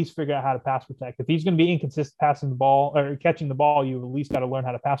got to at least figure out how to pass protect. If he's going to be inconsistent passing the ball or catching the ball, you at least got to learn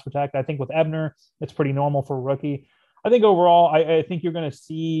how to pass protect. I think with Ebner, it's pretty normal for a rookie. I think overall, I think you're going to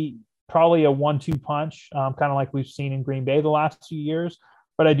see probably a 1-2 punch, kind of like we've seen in Green Bay the last few years.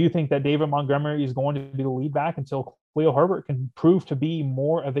 But I do think that David Montgomery is going to be the lead back until Khalil Herbert can prove to be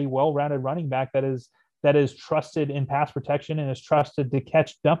more of a well-rounded running back that is trusted in pass protection and is trusted to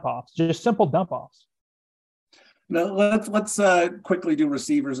catch dump offs, just simple dump offs. Now let's quickly do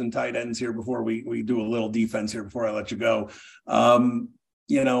receivers and tight ends here before we do a little defense here before I let you go.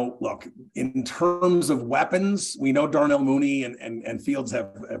 Look, in terms of weapons, we know Darnell Mooney and Fields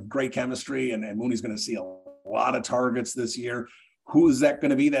have great chemistry, and Mooney's going to see a lot of targets this year. Who's that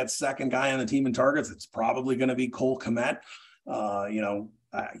going to be, that second guy on the team in targets? It's probably going to be Cole Kmet.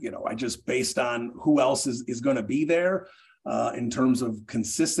 I just, based on who else is going to be there in terms of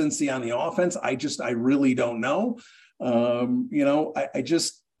consistency on the offense, I really don't know. I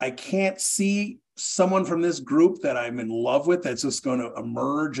can't see someone from this group that I'm in love with that's just going to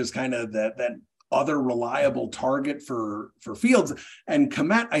emerge as kind of that other reliable target for Fields. And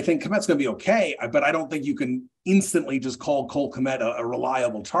Kmet, I think Kmet's going to be okay, but I don't think you can instantly just call Cole Kmet a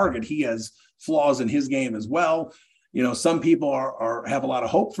reliable target. He has flaws in his game as well. Some people have a lot of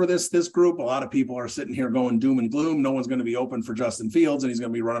hope for this group. A lot of people are sitting here going doom and gloom. No one's going to be open for Justin Fields, and he's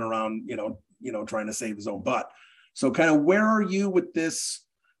going to be running around, trying to save his own butt. So kind of where are you with this,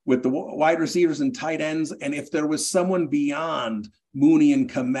 with the wide receivers and tight ends? And if there was someone beyond Mooney and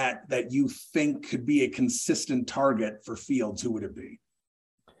Kmet that you think could be a consistent target for Fields, who would it be?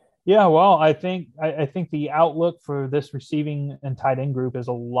 Yeah, well, I think the outlook for this receiving and tight end group is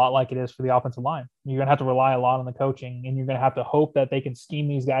a lot like it is for the offensive line. You're going to have to rely a lot on the coaching, and you're going to have to hope that they can scheme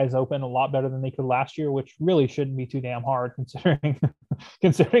these guys open a lot better than they could last year, which really shouldn't be too damn hard considering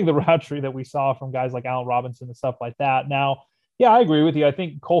the route tree that we saw from guys like Allen Robinson and stuff like that. Now, yeah, I agree with you. I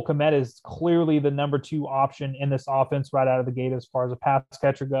think Cole Kmet is clearly the number 2 option in this offense right out of the gate as far as a pass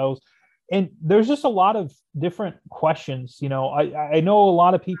catcher goes. And there's just a lot of different questions. I know a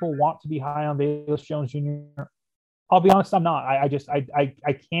lot of people want to be high on Velus Jones Jr. I'll be honest, I'm not.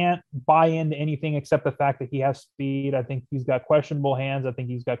 I can't buy into anything except the fact that he has speed. I think he's got questionable hands. I think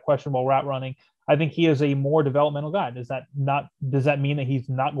he's got questionable route running. I think he is a more developmental guy. Does that mean that he's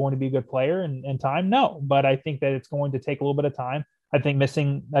not going to be a good player in time? No, but I think that it's going to take a little bit of time. I think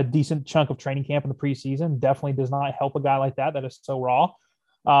missing a decent chunk of training camp in the preseason definitely does not help a guy like that is so raw.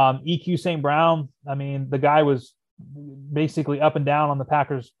 EQ St. Brown, I mean, the guy was basically up and down on the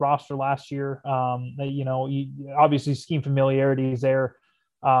Packers roster last year. Obviously scheme familiarity is there.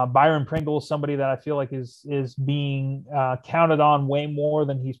 Byron Pringle is somebody that I feel like is being counted on way more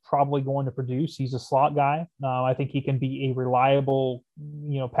than he's probably going to produce. He's a slot guy. I think he can be a reliable,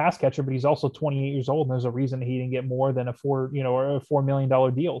 pass catcher, but he's also 28 years old, and there's a reason he didn't get more than a $4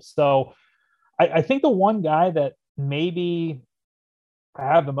 million deal. So I think the one guy that maybe I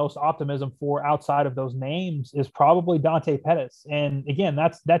have the most optimism for outside of those names is probably Dante Pettis. And again,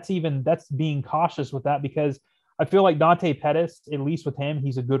 that's being cautious with that, because I feel like Dante Pettis, at least with him,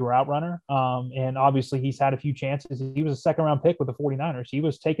 he's a good route runner. And obviously he's had a few chances. He was a 2nd-round pick with the 49ers. He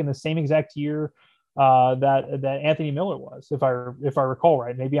was taken the same exact year that Anthony Miller was, if I recall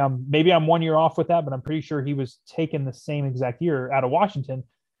right. Maybe I'm 1 year off with that, but I'm pretty sure he was taken the same exact year out of Washington.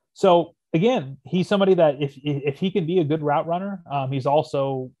 So again, he's somebody that if he can be a good route runner, he's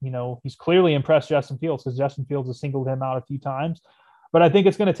also, he's clearly impressed Justin Fields, because Justin Fields has singled him out a few times. But I think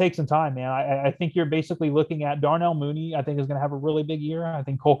it's going to take some time, man. I think you're basically looking at Darnell Mooney. I think is going to have a really big year. I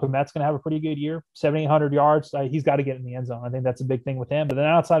think Cole Kmet's going to have a pretty good year, 7,800 yards. He's got to get in the end zone. I think that's a big thing with him. But then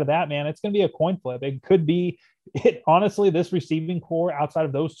outside of that, man, it's going to be a coin flip. It could be, honestly, this receiving core outside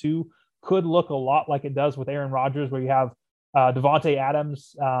of those two could look a lot like it does with Aaron Rodgers, where you have Devontae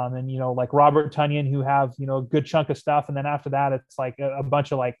Adams and like Robert Tonyan, who have a good chunk of stuff, and then after that it's like a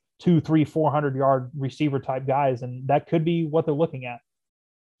bunch of like 200, 300, 400 yard receiver type guys, and that could be what they're looking at.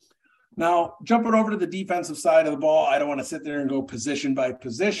 Now, jumping over to the defensive side of the ball, I don't want to sit there and go position by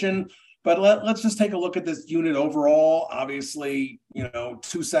position, but let's just take a look at this unit overall. Obviously, 2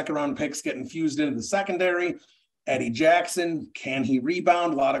 2nd-round picks getting fused into the secondary. Eddie Jackson, can he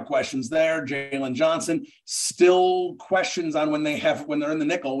rebound? A lot of questions there. Jalen Johnson, still questions on when they're in the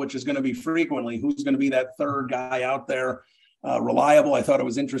nickel, which is going to be frequently. Who's going to be that third guy out there? Reliable. I thought it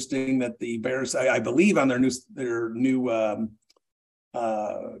was interesting that the Bears, I believe, on their new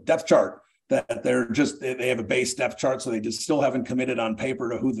depth chart, that they have a base depth chart, so they just still haven't committed on paper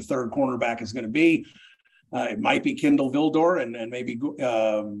to who the third cornerback is going to be. It might be Kindle Vildor, and maybe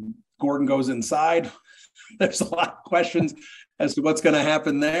Gordon goes inside. There's a lot of questions as to what's going to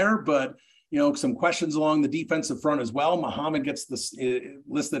happen there, but some questions along the defensive front as well. Muhammad gets this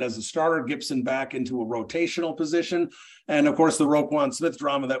listed as a starter, Gibson back into a rotational position, and of course the Roquan Smith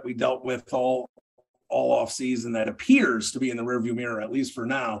drama that we dealt with all off season that appears to be in the rearview mirror, at least for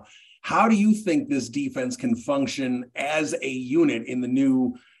now. How do you think this defense can function as a unit in the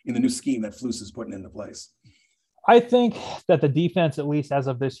new scheme that Flus is putting into place? I think that the defense, at least as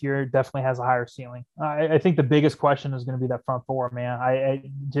of this year, definitely has a higher ceiling. I think the biggest question is going to be that front four, man. I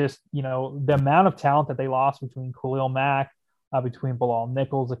just, the amount of talent that they lost between Khalil Mack, between Bilal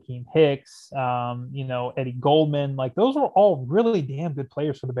Nichols, Akeem Hicks, Eddie Goldman, like those were all really damn good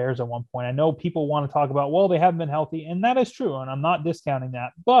players for the Bears at one point. I know people want to talk about, well, they haven't been healthy, and that is true, and I'm not discounting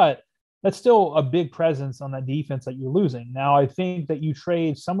that, but that's still a big presence on that defense that you're losing. Now, I think that you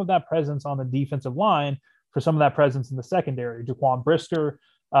trade some of that presence on the defensive line for some of that presence in the secondary. Jaquan Brisker,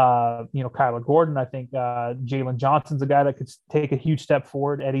 Kyler Gordon. I think Jalen Johnson's a guy that could take a huge step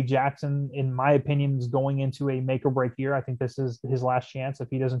forward. Eddie Jackson, in my opinion, is going into a make or break year. I think this is his last chance. If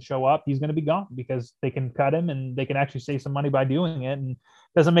he doesn't show up, he's going to be gone because they can cut him and they can actually save some money by doing it. And it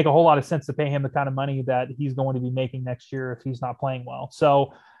doesn't make a whole lot of sense to pay him the kind of money that he's going to be making next year if he's not playing well.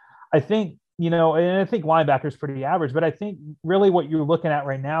 So I think, and I think linebacker is pretty average, but I think really what you're looking at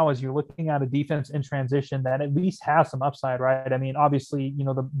right now is you're looking at a defense in transition that at least has some upside, right? I mean, obviously,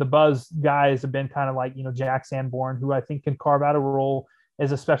 the buzz guys have been kind of like, Jack Sanborn, who I think can carve out a role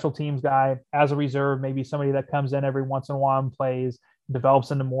as a special teams guy, as a reserve, maybe somebody that comes in every once in a while and plays,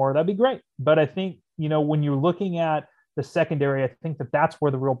 develops into more. That'd be great. But I think, when you're looking at the secondary, I think that that's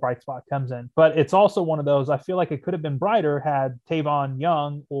where the real bright spot comes in. But it's also one of those, I feel like it could have been brighter had Tavon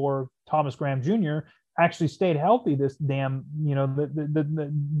Young or Thomas Graham Jr. actually stayed healthy this during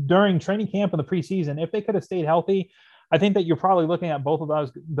training camp and the preseason. If they could have stayed healthy, I think that you're probably looking at both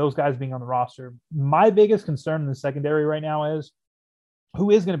of those guys being on the roster. My biggest concern in the secondary right now is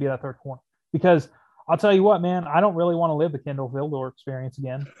who is going to be that third corner, because I'll tell you what, man, I don't really want to live the Kendall Vildor experience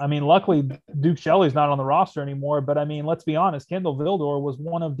again. I mean, luckily Duke Shelley's not on the roster anymore, but I mean, let's be honest, Kendall Vildor was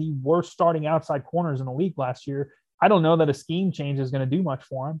one of the worst starting outside corners in the league last year. I don't know that a scheme change is going to do much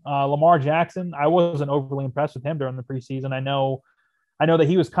for him. Lamar Jackson, I wasn't overly impressed with him during the preseason. I know that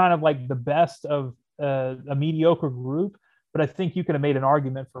he was kind of like the best of a mediocre group, but I think you could have made an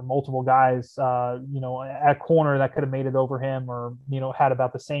argument for multiple guys, at corner that could have made it over him or, had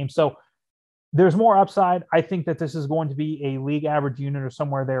about the same. So there's more upside. I think that this is going to be a league average unit or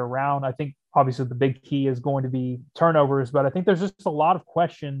somewhere there around. I think obviously the big key is going to be turnovers, but I think there's just a lot of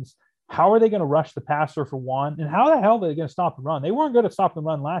questions. How are they going to rush the passer for one? And how the hell are they going to stop the run? They weren't good at stopping the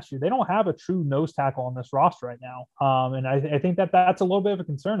run last year. They don't have a true nose tackle on this roster right now. And I think that that's a little bit of a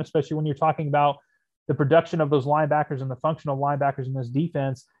concern, especially when you're talking about the production of those linebackers and the functional linebackers in this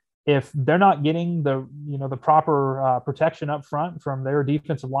defense. If they're not getting the proper protection up front from their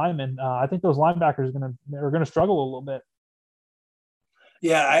defensive linemen, I think those linebackers are going to struggle a little bit.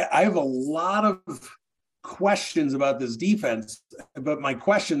 Yeah, I have a lot of questions about this defense, but my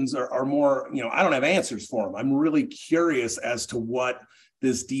questions are more, I don't have answers for them. I'm really curious as to what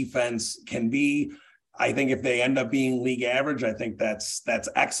this defense can be. I think if they end up being league average, I think that's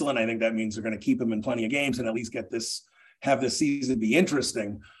excellent. I think that means they're going to keep them in plenty of games and at least have this season be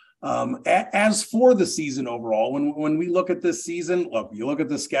interesting. As for the season overall, when we look at this season, you look at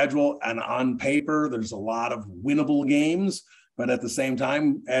the schedule and on paper, there's a lot of winnable games, but at the same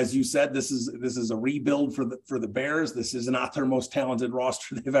time, as you said, this is a rebuild for the Bears. This is not their most talented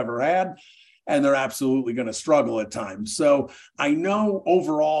roster they've ever had, and they're absolutely going to struggle at times. So I know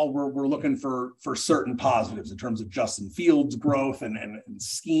overall we're looking for certain positives in terms of Justin Fields' growth and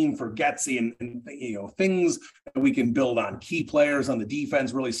scheme for Getsy and things that we can build on. Key players on the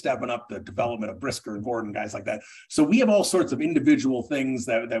defense really stepping up, the development of Brisker and Gordon, guys like that. So we have all sorts of individual things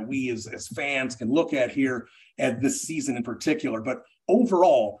that we as fans can look at here at this season in particular. But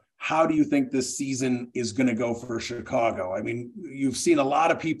overall, how do you think this season is going to go for Chicago? I mean, you've seen a lot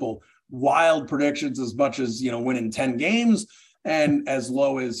of people wild predictions as much as, winning 10 games and as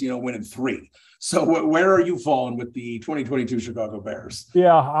low as, winning 3. So where are you falling with the 2022 Chicago Bears?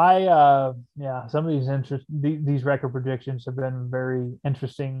 Yeah, some of these record predictions have been very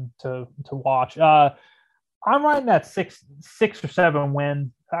interesting to watch. I'm riding that six or 7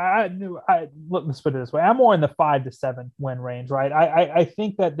 win. Let's put it this way. I'm more in the 5 to 7 win range, right? I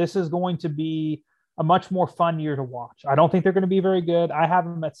think that this is going to be a much more fun year to watch. I don't think they're going to be very good. I have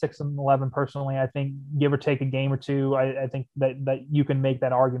them at 6-11 personally. I think give or take a game or two, I think that you can make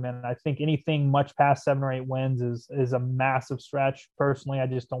that argument. I think anything much past 7 or 8 wins is a massive stretch. Personally, I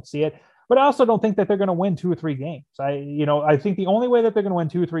just don't see it. But I also don't think that they're going to win 2 or 3 games. I think the only way that they're going to win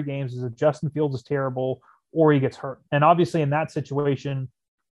 2 or 3 games is if Justin Fields is terrible or he gets hurt. And obviously in that situation,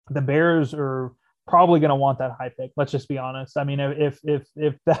 the Bears are probably going to want that high pick. Let's just be honest. I mean,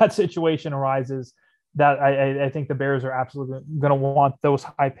 if that situation arises, that I think the Bears are absolutely going to want those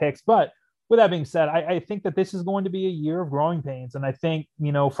high picks. But with that being said, I think that this is going to be a year of growing pains. And I think,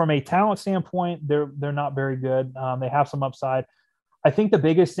 from a talent standpoint, they're not very good. They have some upside. I think the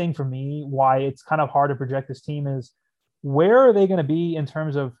biggest thing for me, why it's kind of hard to project this team, is where are they going to be in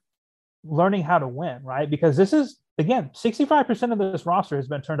terms of learning how to win, right? Because this is, again, 65% of this roster has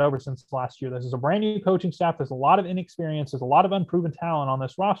been turned over since last year. This is a brand new coaching staff. There's a lot of inexperience. There's a lot of unproven talent on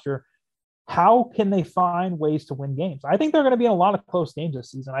this roster. How can they find ways to win games? I think they're going to be in a lot of close games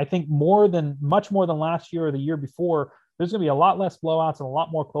this season. I think much more than last year or the year before, there's going to be a lot less blowouts and a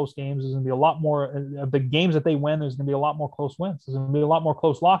lot more close games. There's going to be a lot more of the games that they win. There's going to be a lot more close wins. There's going to be a lot more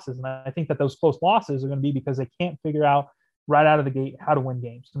close losses. And I think that those close losses are going to be because they can't figure out right out of the gate how to win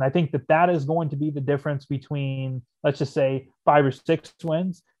games. And I think that is going to be the difference between, let's just say, 5 or 6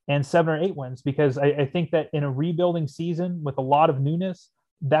 wins and 7 or 8 wins, because I think that in a rebuilding season with a lot of newness,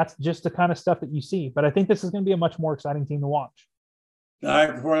 that's just the kind of stuff that you see. But I think this is going to be a much more exciting team to watch. All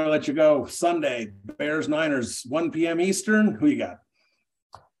right, before I let you go, Sunday, Bears-Niners, 1 p.m. Eastern. Who you got?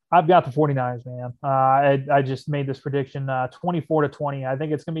 I've got the 49ers, man. I just made this prediction, 24-20. I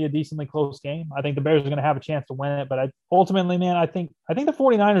think it's going to be a decently close game. I think the Bears are going to have a chance to win it. But ultimately, man, I think the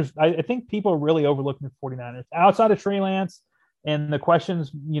 49ers, I think people are really overlooking the 49ers. Outside of Trey Lance and the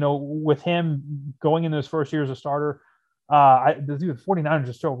questions, with him going into his first year as a starter, the 49ers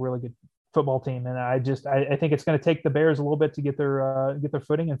are still a really good football team. And I think it's going to take the Bears a little bit to get their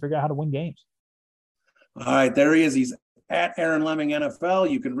footing and figure out how to win games. All right, there he is. He's at Aaron Leming NFL.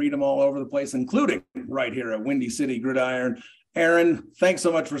 You can read him all over the place, including right here at Windy City Gridiron. Aaron, thanks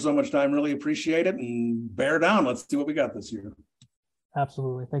so much for so much time. Really appreciate it. And bear down. Let's see what we got this year.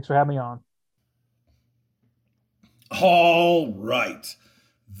 Absolutely. Thanks for having me on. All right.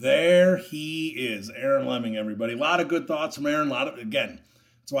 There he is, Aaron Leming, everybody. A lot of good thoughts from Aaron. Again,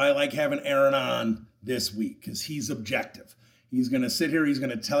 that's why I like having Aaron on this week, because he's objective. He's going to sit here. He's going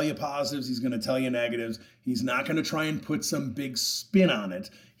to tell you positives. He's going to tell you negatives. He's not going to try and put some big spin on it.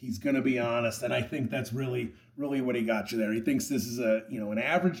 He's going to be honest. And I think that's really, really what he got you there. He thinks this is an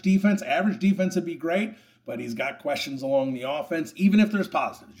average defense. Average defense would be great, but he's got questions along the offense, even if there's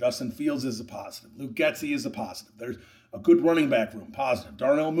positives. Justin Fields is a positive. Luke Getsy is a positive. There's a good running back room, positive.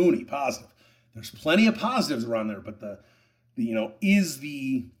 Darnell Mooney, positive. There's plenty of positives around there, but is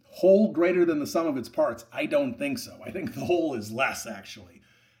the whole greater than the sum of its parts? I don't think so. I think the whole is less, actually.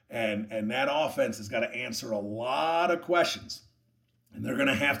 And that offense has got to answer a lot of questions. And they're going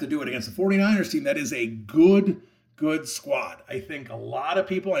to have to do it against the 49ers team that is a good squad. I think a lot of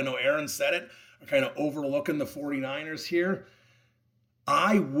people, I know Aaron said it, are kind of overlooking the 49ers here.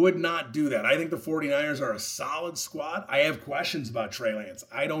 I would not do that. I think the 49ers are a solid squad. I have questions about Trey Lance.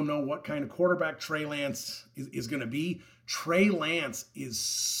 I don't know what kind of quarterback Trey Lance is going to be. Trey Lance is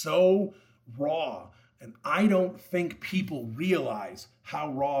so raw, and I don't think people realize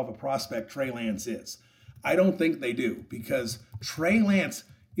how raw of a prospect Trey Lance is. I don't think they do, because Trey Lance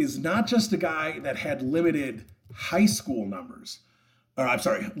is not just a guy that had limited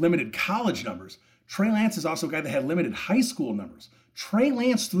limited college numbers. Trey Lance is also a guy that had limited high school numbers. Trey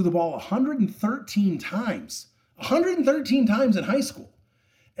Lance threw the ball 113 times. 113 times in high school.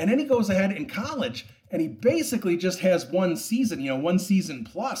 And then he goes ahead in college, and he basically just has one season, 1 season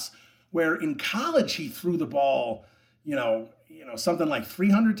plus, where in college he threw the ball, something like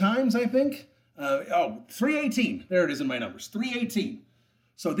 300 times, I think. 318. There it is in my numbers. 318.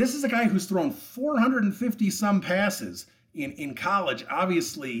 So this is a guy who's thrown 450 some passes in college.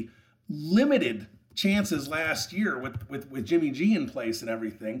 Obviously, limited chances last year with Jimmy G in place and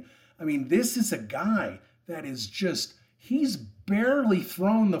everything. I mean, this is a guy that is he's barely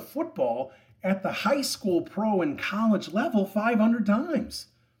thrown the football at the high school, pro, and college level 500 times.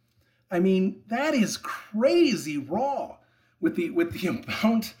 I mean, that is crazy raw with the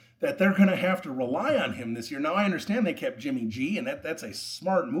amount that they're going to have to rely on him this year. Now, I understand they kept Jimmy G, and that's a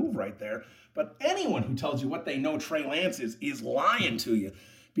smart move right there. But anyone who tells you what they know Trey Lance is lying to you,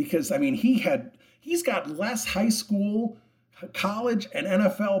 because, I mean, he's got less high school, college, and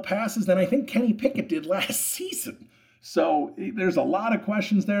NFL passes than I think Kenny Pickett did last season. So there's a lot of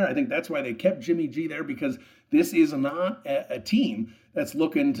questions there. I think that's why they kept Jimmy G there, because this is not a team that's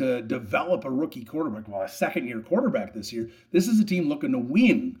looking to develop a rookie quarterback, a second-year quarterback this year. This is a team looking to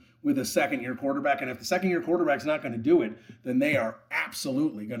win with a second-year quarterback, and if the second-year quarterback's not going to do it, then they are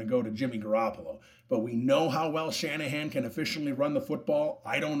absolutely going to go to Jimmy Garoppolo. But we know how well Shanahan can efficiently run the football.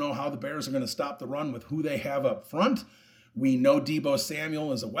 I don't know how the Bears are going to stop the run with who they have up front. We know Deebo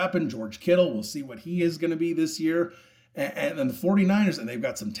Samuel is a weapon. George Kittle, we'll see what he is going to be this year. And then the 49ers, and they've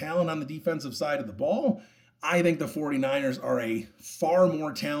got some talent on the defensive side of the ball. I think the 49ers are a far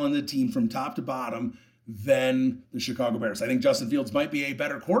more talented team from top to bottom than the Chicago Bears. I think Justin Fields might be a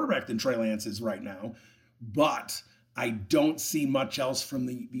better quarterback than Trey Lance is right now, but I don't see much else from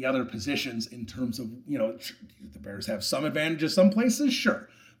the other positions in terms of, the Bears have some advantages some places, sure.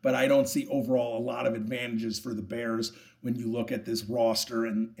 But I don't see overall a lot of advantages for the Bears when you look at this roster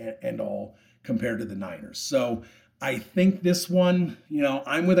and all compared to the Niners. So I think this one,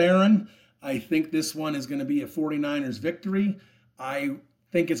 I'm with Aaron. I think this one is going to be a 49ers victory. I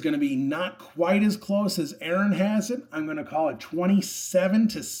think it's going to be not quite as close as Aaron has it. I'm going to call it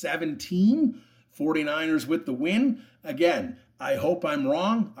 27-17. 49ers with the win. Again, I hope I'm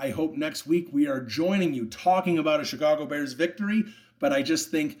wrong. I hope next week we are joining you talking about a Chicago Bears victory. But I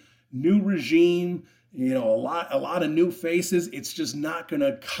just think new regime, a lot of new faces. It's just not going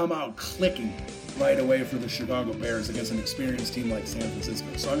to come out clicking right away for the Chicago Bears against an experienced team like San Francisco.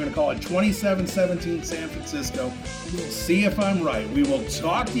 So I'm going to call it 27-17 San Francisco. We'll see if I'm right. We will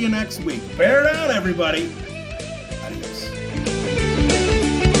talk to you next week. Bear down, everybody.